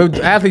 man. But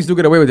athletes do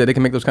get away with that. They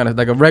can make those kind of,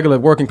 like a regular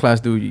working class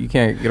dude, you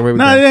can't get away with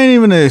that. No, it ain't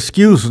even an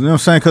excuse. You know what I'm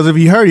saying? Because if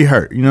he hurt, he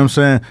hurt. You know what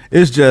I'm saying?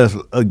 It's just,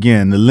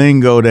 again, the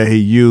lingo that he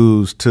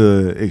used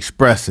to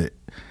express it.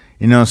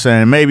 You know what I'm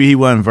saying? Maybe he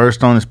wasn't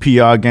versed on his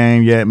PR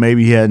game yet.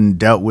 Maybe he hadn't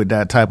dealt with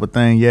that type of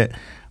thing yet.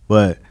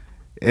 But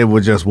it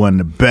was just wasn't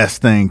the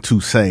best thing to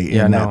say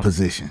in that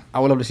position. I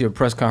would love to see a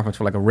press conference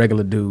for like a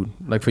regular dude.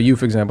 Like for you,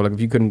 for example, like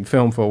if you couldn't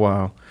film for a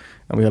while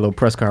and we had a little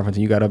press conference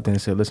and you got up there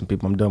and said, listen,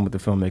 people, I'm done with the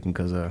filmmaking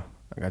because I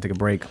got to take a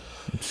break.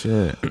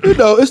 Shit. You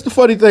know, it's the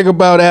funny thing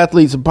about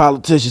athletes and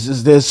politicians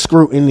is there's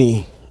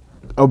scrutiny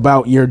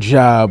about your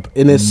job,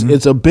 and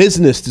it's a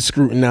business to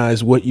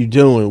scrutinize what you're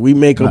doing. We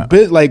make a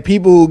bit like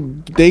people,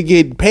 they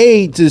get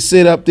paid to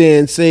sit up there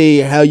and say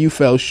how you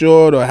fell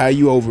short or how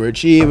you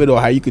overachieved or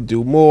how you could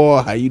do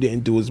more, how you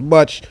didn't do as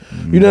much.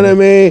 You know what I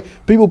mean?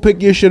 People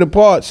pick your shit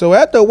apart. So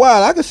after a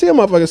while, I can see a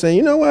motherfucker saying,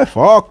 you know what?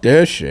 Fuck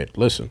that shit.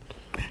 Listen,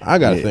 I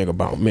got to think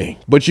about me.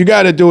 But you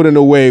got to do it in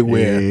a way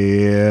where,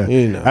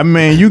 you know. I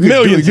mean, you could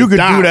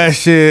do that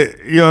shit,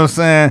 you know what I'm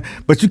saying?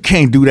 But you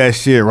can't do that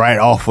shit right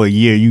off for a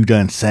year. You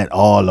done set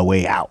all the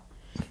way out.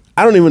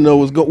 I don't even know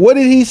what's going. What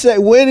did he say?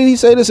 Where did he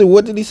say this and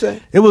what did he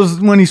say? It was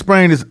when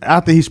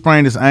after he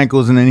sprained his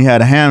ankles and then he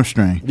had a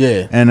hamstring.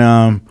 Yeah.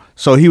 And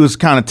so he was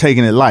kind of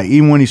taking it light.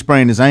 Even when he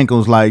sprained his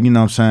ankles, like, you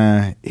know what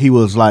I'm saying? He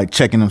was like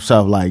checking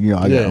himself like, you know,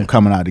 I'm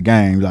coming out of the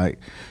game. Like,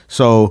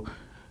 so,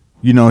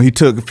 you know, he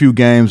took a few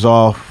games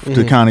off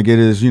to kind of get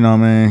his, you know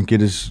what I mean,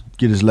 get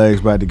his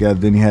legs back together.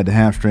 Then he had the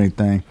hamstring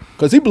thing.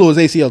 Because he blew his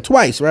ACL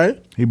twice,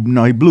 right? He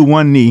blew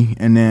one knee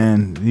and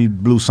then he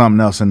blew something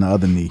else in the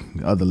other knee,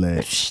 the other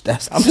leg.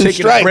 I'm taking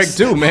strikes. A break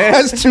too, man.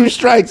 That's 2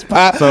 strikes,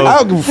 Pop. So, I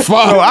don't give a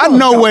fuck. So I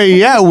know where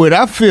he at with.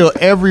 I feel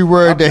every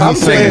word that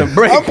he's saying.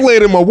 I'm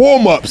playing in my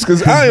warm-ups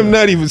because I am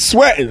not even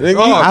sweating.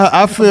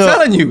 I feel. I'm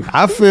telling you.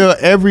 I feel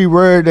every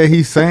word that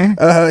he's saying.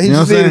 He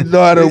just didn't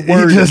know how to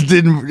word. He just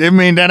didn't. I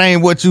mean, that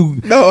ain't what you.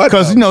 No,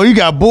 because you know you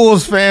got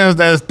Bulls fans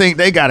that think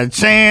they got a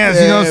chance.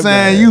 You know what I'm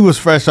saying? You was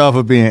fresh off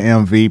of being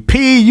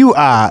MVP. You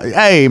are.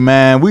 Hey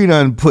man, we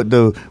done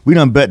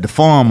bet the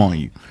farm on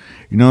you.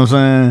 You know what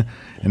I'm saying?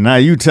 And now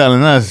you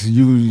telling us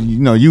you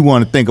know you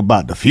want to think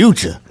about the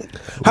future.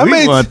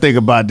 We want to think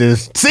about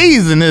this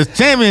season, this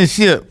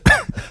championship.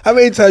 How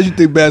many times you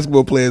think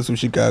basketball players from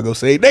Chicago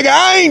say, nigga,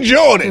 I ain't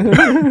Jordan.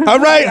 All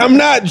right? I'm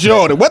not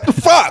Jordan. What the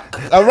fuck?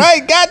 All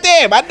right?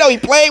 Goddamn. I know he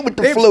played with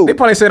the flu. They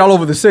probably say it all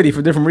over the city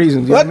for different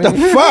reasons. What the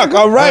fuck?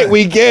 All right,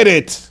 we get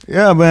it.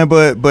 Yeah, man,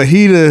 but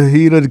he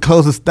the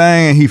closest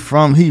thing, and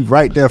he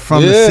right there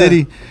from the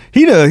city.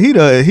 He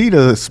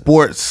the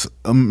sports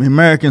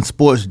American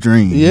sports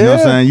dream. You know what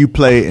I'm saying? You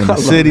play in the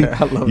city,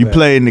 you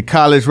play in the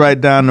college right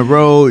down the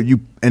road,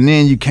 and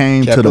then you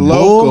came to the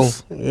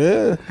Bulls. Yeah.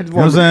 You know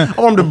what I'm saying?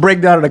 I want him to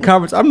break down at the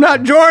conference. I'm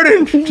not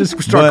Jordan. Just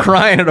start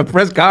crying at a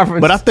press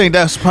conference. But I think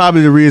that's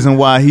probably the reason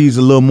why he's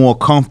a little more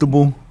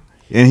comfortable.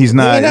 And he's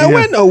not. He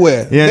went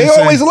nowhere. They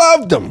always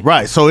loved him.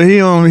 Right. So he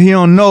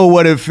don't know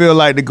what it feel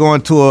like to go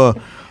into a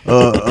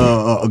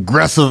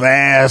aggressive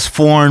ass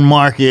foreign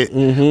market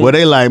where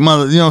they like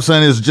mother. You know what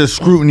I'm saying? It's just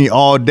scrutiny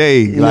all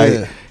day.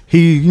 Like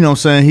he, you know what I'm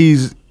saying?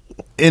 He's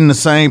in the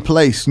same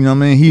place. You know what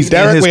I mean? He's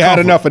Derek. We had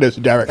enough of this,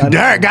 Derek.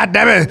 Derek,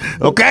 goddamn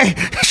it. Okay,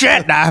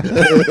 shit now.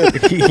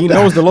 He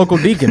knows the local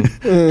deacon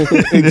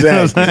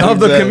exactly of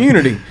the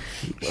community.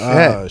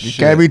 You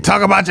can't be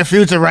talking about your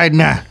future right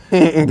now.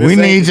 We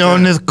need you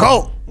on this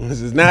coat. This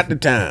is not the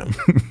time.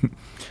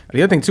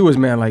 The other thing too is,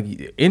 man, like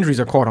injuries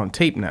are caught on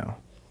tape now.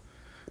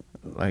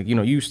 Like, you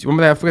know, you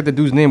remember that? I forget the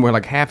dude's name where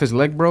like half his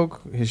leg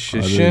broke, his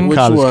shin. Which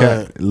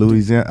one?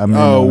 Louisiana. I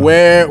mean,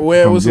 where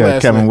was the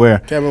last Kevin one? Ware.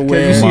 Kevin Ware.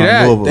 Can you see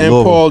that? Then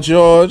Paul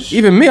George.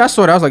 Even me, I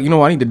saw that. I was like, you know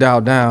what? I need to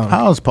dial down.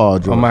 How's Paul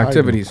George? On my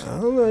activities.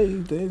 I don't know.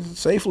 He's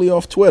safely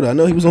off Twitter. I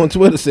know he was on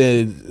Twitter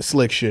saying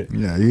slick shit.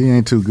 Yeah, he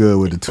ain't too good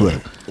with the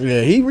Twitter.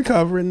 Yeah, he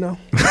recovering though.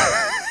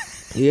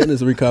 He in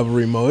his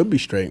recovery mode. He'll be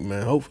straight,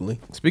 man. Hopefully.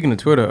 Speaking of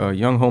Twitter,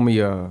 young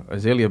homie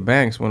Azalea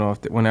Banks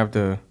went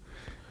after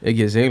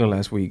Iggy Azalea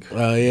last week.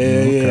 Oh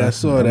yeah, I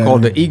saw that.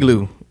 Called the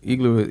Igloo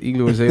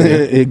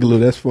Azalea. Igloo,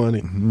 that's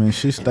funny. I mean,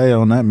 she stay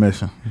on that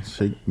mission.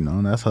 She, you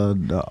know, that's her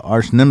the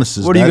arch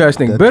nemesis. What do you guys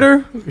think?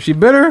 Bitter? Is she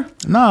bitter?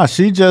 Nah,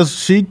 she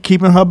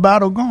keeping her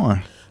battle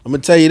going. I'm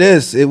gonna tell you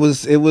this. It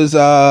was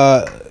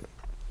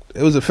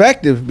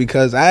effective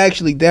because I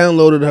actually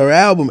downloaded her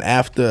album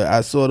after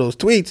I saw those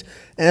tweets,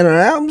 and her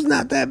album's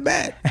not that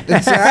bad.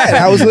 It's all right.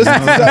 I was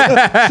listening to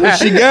something,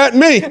 so she got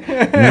me. You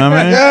know what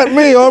I mean? Got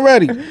me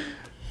already.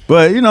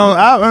 But you know,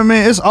 I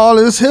mean,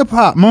 it's hip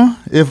hop, man.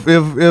 If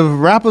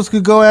rappers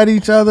could go at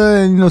each other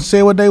and, you know,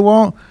 say what they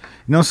want, you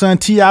know what I'm saying?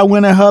 T.I.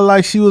 went at her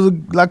like she was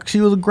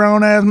a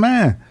grown ass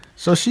man.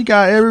 So she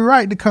got every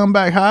right to come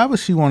back however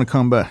she want to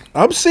come back.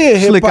 I'm seeing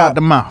hip Slick out hop.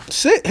 the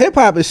mouth. Hip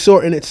hop is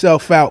sorting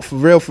itself out for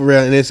real,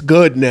 and it's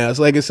good now. It's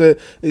like it's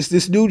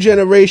this new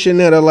generation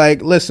that are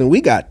like, listen,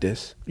 we got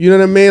this. You know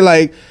what I mean?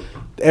 Like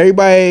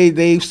everybody,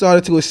 they've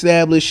started to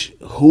establish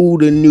who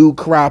the new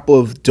crop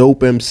of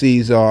dope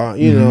MCs are.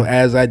 You know,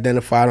 as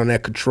identified on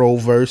that Control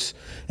verse,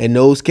 and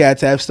those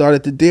cats have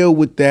started to deal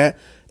with that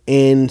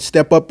and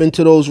step up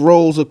into those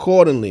roles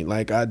accordingly.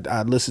 Like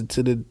I listened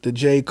to the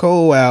J.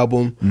 Cole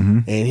album,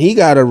 and he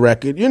got a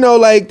record. You know,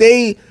 like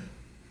they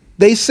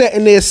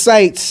setting their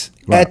sights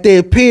at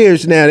their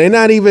peers now. They're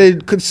not even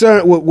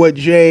concerned with what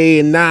Jay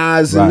and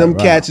Nas and them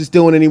cats is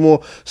doing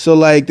anymore. So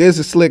like, there's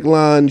a slick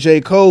line J.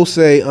 Cole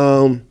say,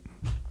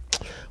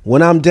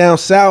 when I'm down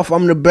south,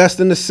 I'm the best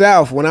in the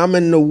south. When I'm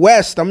in the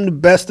west, I'm the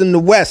best in the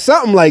west.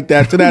 Something like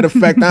that, to that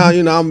effect.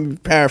 I'm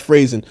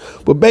paraphrasing.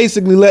 But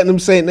basically letting them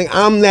say,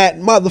 I'm that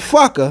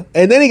motherfucker.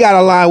 And then he got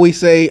a line we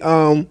say,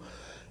 and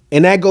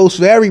that goes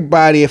for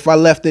everybody if I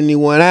left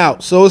anyone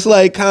out. So it's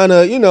like kind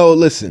of,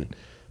 listen,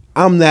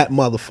 I'm that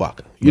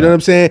motherfucker. You know what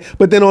I'm saying?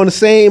 But then on the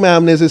same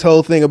album, there's this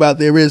whole thing about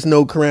there is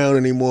no crown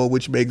anymore,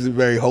 which makes it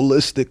very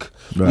holistic.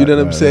 You know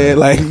what I'm saying?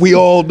 Like, we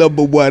all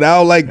number one. I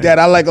don't like that.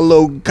 I like a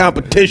little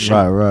competition.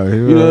 Right.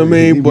 You know what I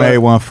mean? He made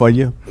one for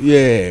you.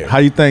 Yeah. How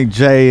you think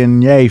Jay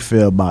and Ye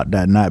feel about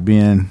that not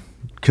being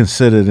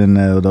considered in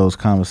those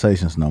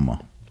conversations no more?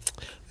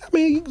 I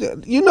mean,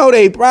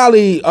 they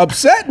probably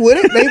upset with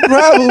it. They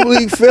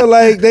probably feel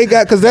like they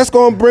got, because that's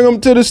going to bring them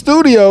to the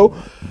studio.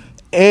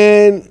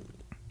 And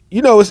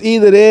it's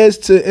either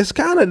it's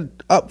kind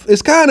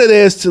of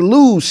theirs to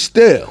lose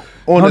still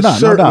on a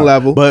certain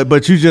level.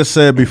 But you just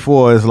said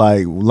before, it's like,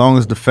 as long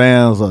as the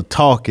fans are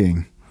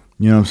talking,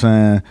 you know what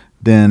I'm saying,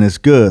 then it's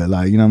good.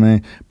 Like, you know what I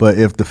mean? But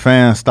if the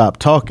fans stop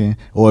talking,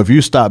 or if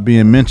you stop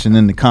being mentioned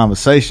in the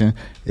conversation,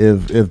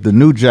 if the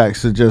new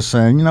jacks are just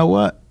saying, you know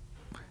what,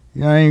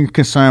 I ain't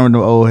concerned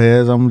with the old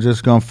heads, I'm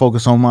just gonna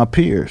focus on my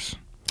peers.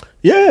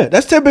 Yeah,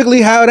 that's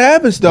typically how it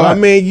happens, though. Right. I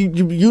mean,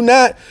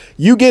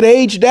 you get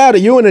aged out, or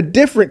you're in a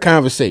different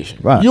conversation.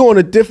 Right. You're on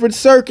a different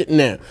circuit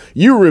now.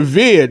 You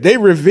revered. They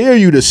revere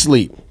you to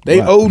sleep. They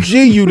OG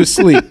you to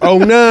sleep. Oh,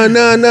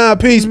 nah,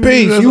 peace.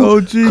 You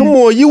OG. Come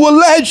on, you a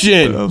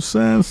legend. You know what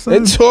I'm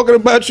saying? They talking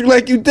about you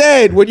like you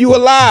dead when you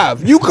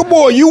alive. You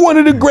one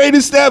of the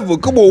greatest ever.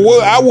 Come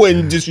on, I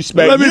wouldn't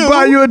disrespect you. Let me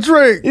buy you a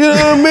drink. You know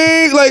what I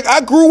mean? Like,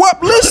 I grew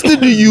up listening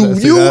to you.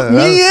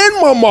 Me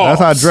and my mom.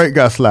 That's how Drake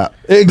got slapped.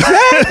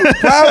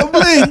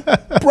 Exactly.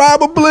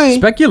 Probably.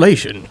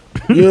 Speculation.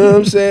 You know what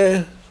I'm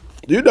saying?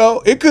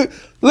 It could.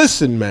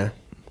 Listen, man.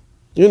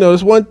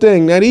 It's one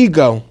thing, that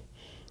ego.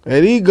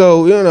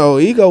 Ego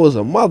is a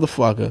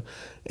motherfucker.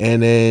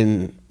 And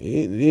then,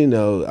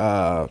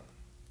 I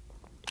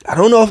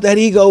don't know if that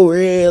ego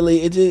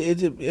really,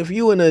 if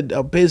you in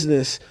a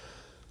business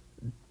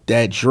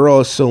that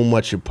draws so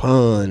much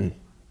upon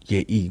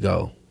your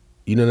ego,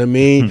 you know what I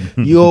mean?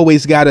 You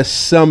always got to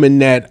summon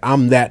that,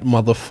 I'm that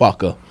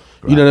motherfucker.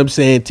 You know what I'm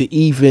saying? To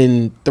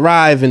even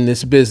thrive in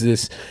this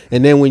business.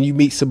 And then when you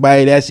meet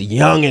somebody that's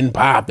young and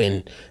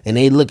popping, and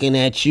they looking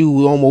at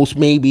you almost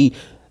maybe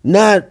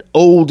not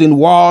old and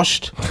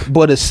washed,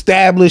 but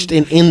established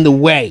and in the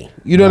way.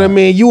 You know what I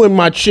mean? You in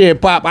my chair,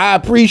 Pop. I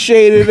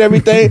appreciate it and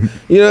everything.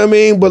 You know what I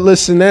mean? But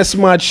listen, that's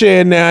my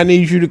chair now. I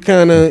need you to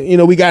kind of,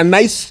 we got a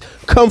nice,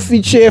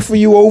 comfy chair for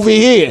you over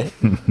here.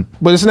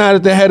 But it's not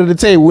at the head of the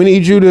table. We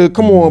need you to,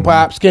 come on,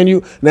 Pops. Can you?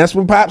 And that's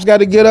when Pops got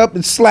to get up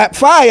and slap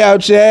fire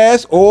out your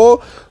ass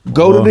or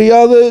go to the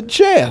other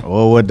chair.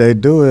 Or what they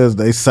do is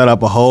they set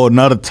up a whole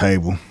nother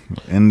table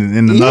in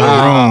another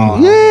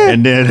room. Yeah.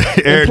 And then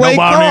Eric,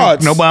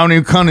 nobody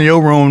even come to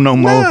your room no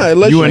more.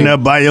 You in there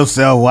by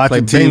yourself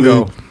watching TV.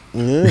 Bingo.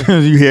 Yeah.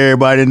 You hear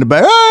everybody in the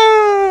back.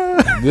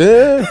 Ah!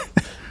 Yeah.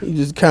 You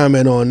just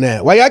comment on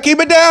that. Why y'all keep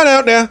it down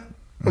out there?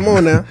 Come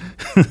on now.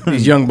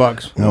 These young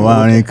bucks.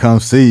 Nobody didn't come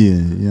see you.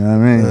 You know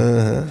what I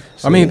mean?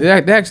 I mean,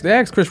 they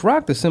asked Chris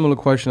Rock the similar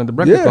question at the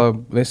Breakfast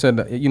Club. They said,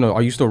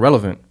 are you still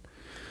relevant?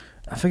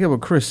 I forget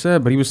what Chris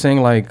said, but he was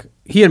saying like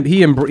I think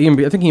he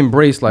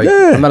embraced like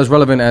I'm not as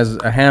relevant as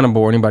a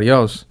Hannibal or anybody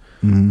else,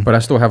 but I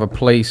still have a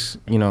place,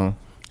 And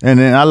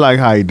then I like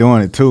how he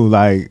doing it too.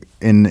 Like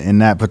in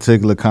that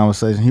particular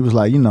conversation, he was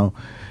like, at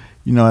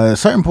a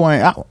certain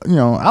point, I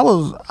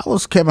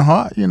was Kevin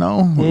Hart.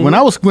 When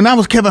I was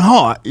Kevin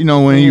Hart,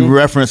 when he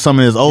referenced some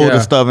of his older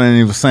stuff and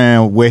he was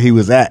saying where he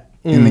was at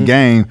in the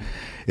game,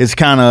 it's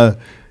kind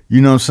of. You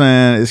know what I'm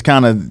saying? It's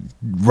kind of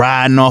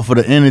riding off of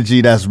the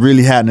energy that's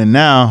really happening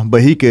now,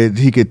 but he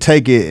could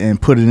take it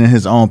and put it in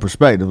his own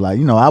perspective. Like,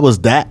 I was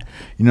that,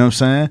 you know what I'm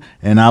saying?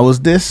 And I was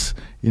this,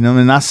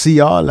 and I see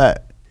all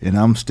that, and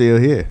I'm still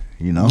here,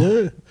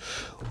 Yeah.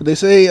 They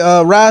say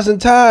rising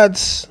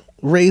tides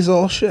raise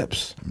all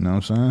ships. You know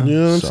what I'm saying? You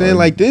know what I'm saying?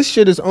 Like, this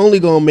shit is only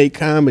going to make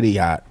comedy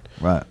hot.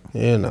 Right.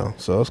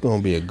 So it's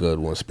going to be a good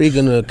one.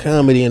 Speaking of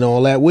comedy and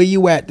all that, where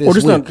you at this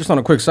week? Just on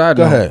a quick side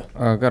note. Go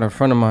ahead. Got a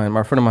friend of mine.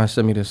 My friend of mine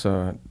sent me this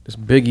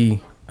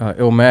Biggie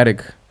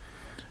Illmatic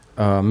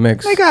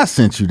mix. Nigga, I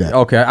sent you that.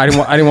 Okay, I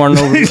didn't want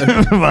to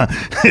know.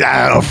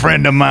 A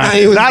friend of mine.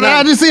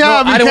 I just see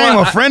how I became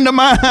a friend of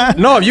mine.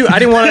 No, I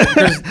didn't want to.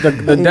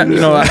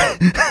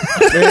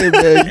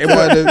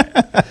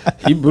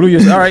 He blew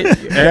your. All right,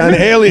 and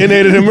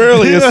alienated him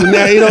earlier, so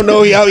now he don't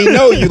know how he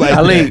know you like.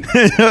 Ali, you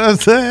know what I'm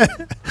saying?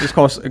 it's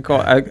called.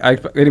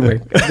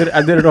 Anyway,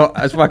 I did it all.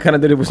 That's why I kind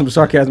of did it with some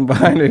sarcasm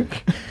behind it.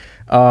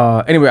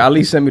 Anyway,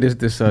 Ali sent me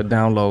this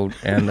download,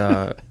 and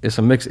it's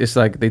a mix. It's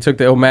like they took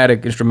the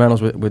Illmatic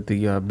instrumentals with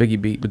the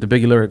Biggie beat, with the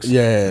Biggie lyrics.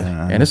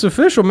 Yeah, and it's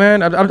official,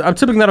 man. I'm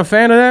typically not a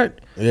fan of that.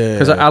 Yeah,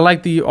 because I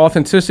like the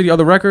authenticity of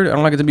the record. I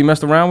don't like it to be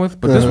messed around with.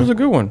 But this was a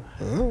good one.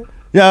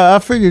 Yeah, I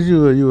figured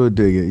you would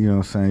dig it. You know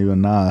what I'm saying? You're a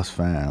Nas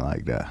fan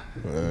like that.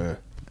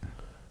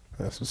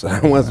 That's what's I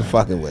wasn't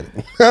fucking with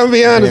it. I'll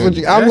be honest with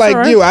you. I'm like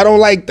right. You. I don't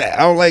like that.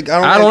 I don't like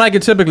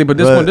it typically, but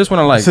this one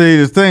I like. See,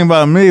 the thing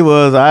about me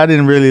was I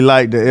didn't really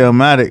like the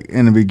Illmatic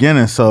in the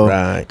beginning, so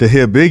to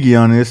hear Biggie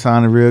on it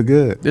sounded real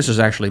good. This is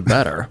actually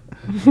better.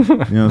 You know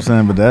what I'm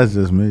saying? But that's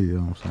just me. You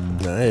know what I'm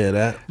saying? I hear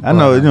that. I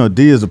know,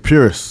 D is a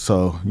purist,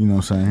 so you know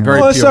what I'm saying.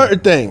 Very on pure. Certain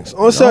things.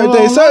 On certain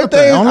things.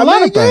 On a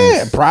lot of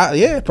things.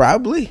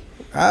 Probably.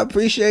 I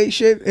appreciate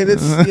shit, and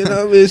it's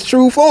it's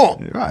true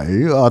form. Right,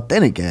 you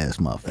authentic ass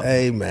motherfucker.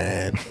 Hey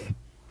man,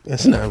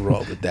 there's nothing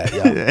wrong with that,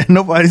 y'all.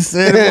 Nobody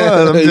said it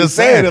was. I'm just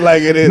saying it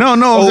like it is. No, I'm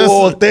just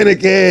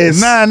authentic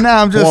ass. Nah,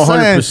 I'm just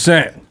 100%.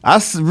 saying. I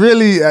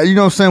really, you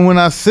know what I'm saying, when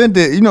I sent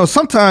it,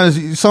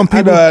 sometimes some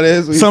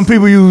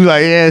people, you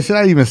like, yeah, should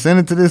I even send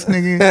it to this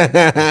nigga?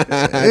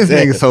 This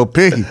nigga so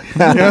picky. You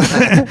know what I'm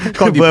saying?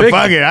 But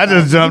fuck it, I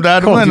just jumped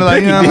out the window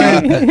like, you know what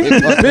I mean?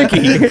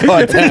 Picky.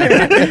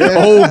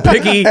 Old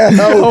picky.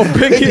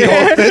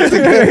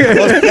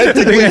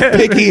 Authentically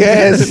picky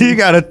ass. You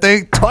gotta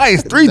think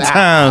twice, 3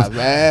 times.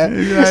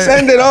 Man.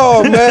 Send it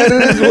all, man.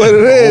 It is what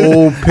it is.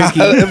 Old picky.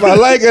 If I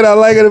like it, I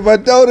like it. If I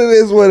don't, it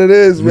is what it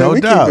is, man. No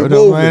doubt.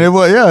 Man, it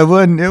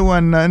wasn't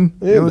nothing.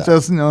 It was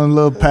just a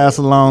little pass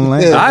along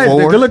lane.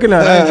 Good looking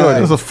at it. I enjoyed it.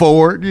 It was a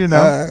forward, It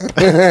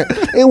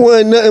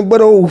wasn't nothing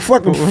but old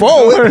fucking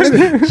forward.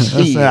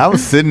 I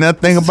was sitting there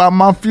thinking about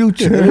my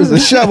future. It was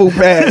a shovel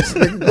pass.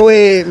 Go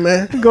ahead,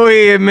 man. Go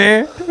ahead,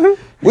 man.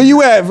 Where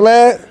you at,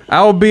 Vlad?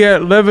 I will be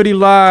at Levity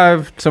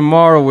Live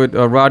tomorrow with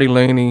Roddy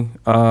Laney.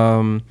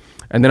 And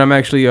then I'm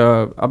actually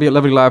I'll be at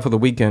Levity Live for the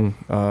weekend,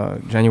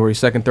 January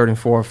 2nd, 3rd, and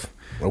 4th.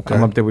 Okay.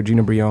 I'm up there with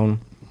Gina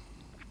Brion.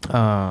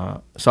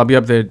 So I'll be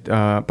up there,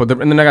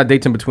 and then I got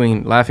dates in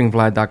between.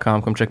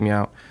 LaughingVlad.com. Come check me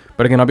out.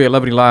 But again, I'll be at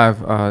Levity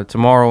Live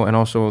tomorrow and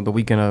also the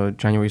weekend of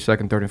January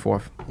 2nd, 3rd, and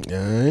 4th.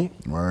 All right.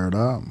 Word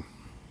up.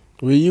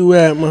 Where you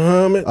at,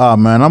 Muhammad? Oh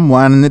man, I'm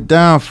winding it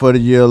down for the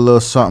year, a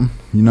little something.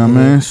 You know what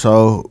I mean?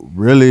 So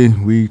really,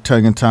 we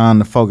taking time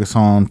to focus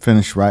on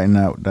finish writing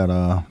out that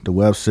the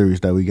web series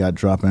that we got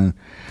dropping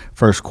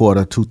first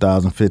quarter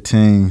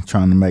 2015,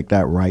 trying to make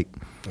that right.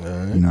 All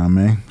right. You know what I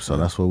mean? So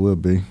that's what we'll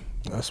be.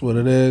 That's what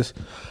it is.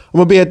 I'm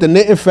going to be at the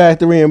Knitting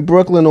Factory in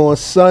Brooklyn on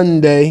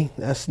Sunday.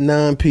 That's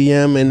 9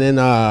 p.m. And then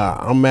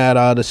I'm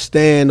at the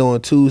Stand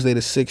on Tuesday the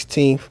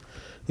 16th.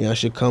 I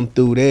should come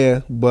through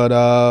there.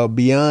 But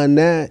beyond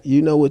that,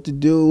 you know what to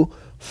do.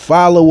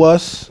 Follow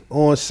us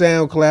on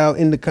SoundCloud,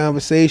 In The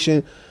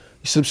Conversation.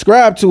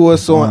 Subscribe to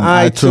us on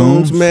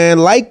iTunes, man.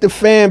 Like the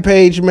fan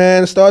page,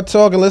 man. Start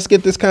talking. Let's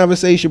get this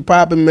conversation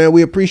popping, man.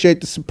 We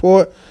appreciate the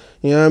support.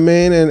 You know what I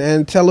mean?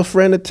 And tell a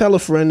friend to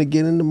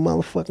get in the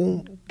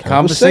motherfucking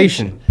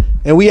conversation.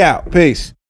 And we out. Peace.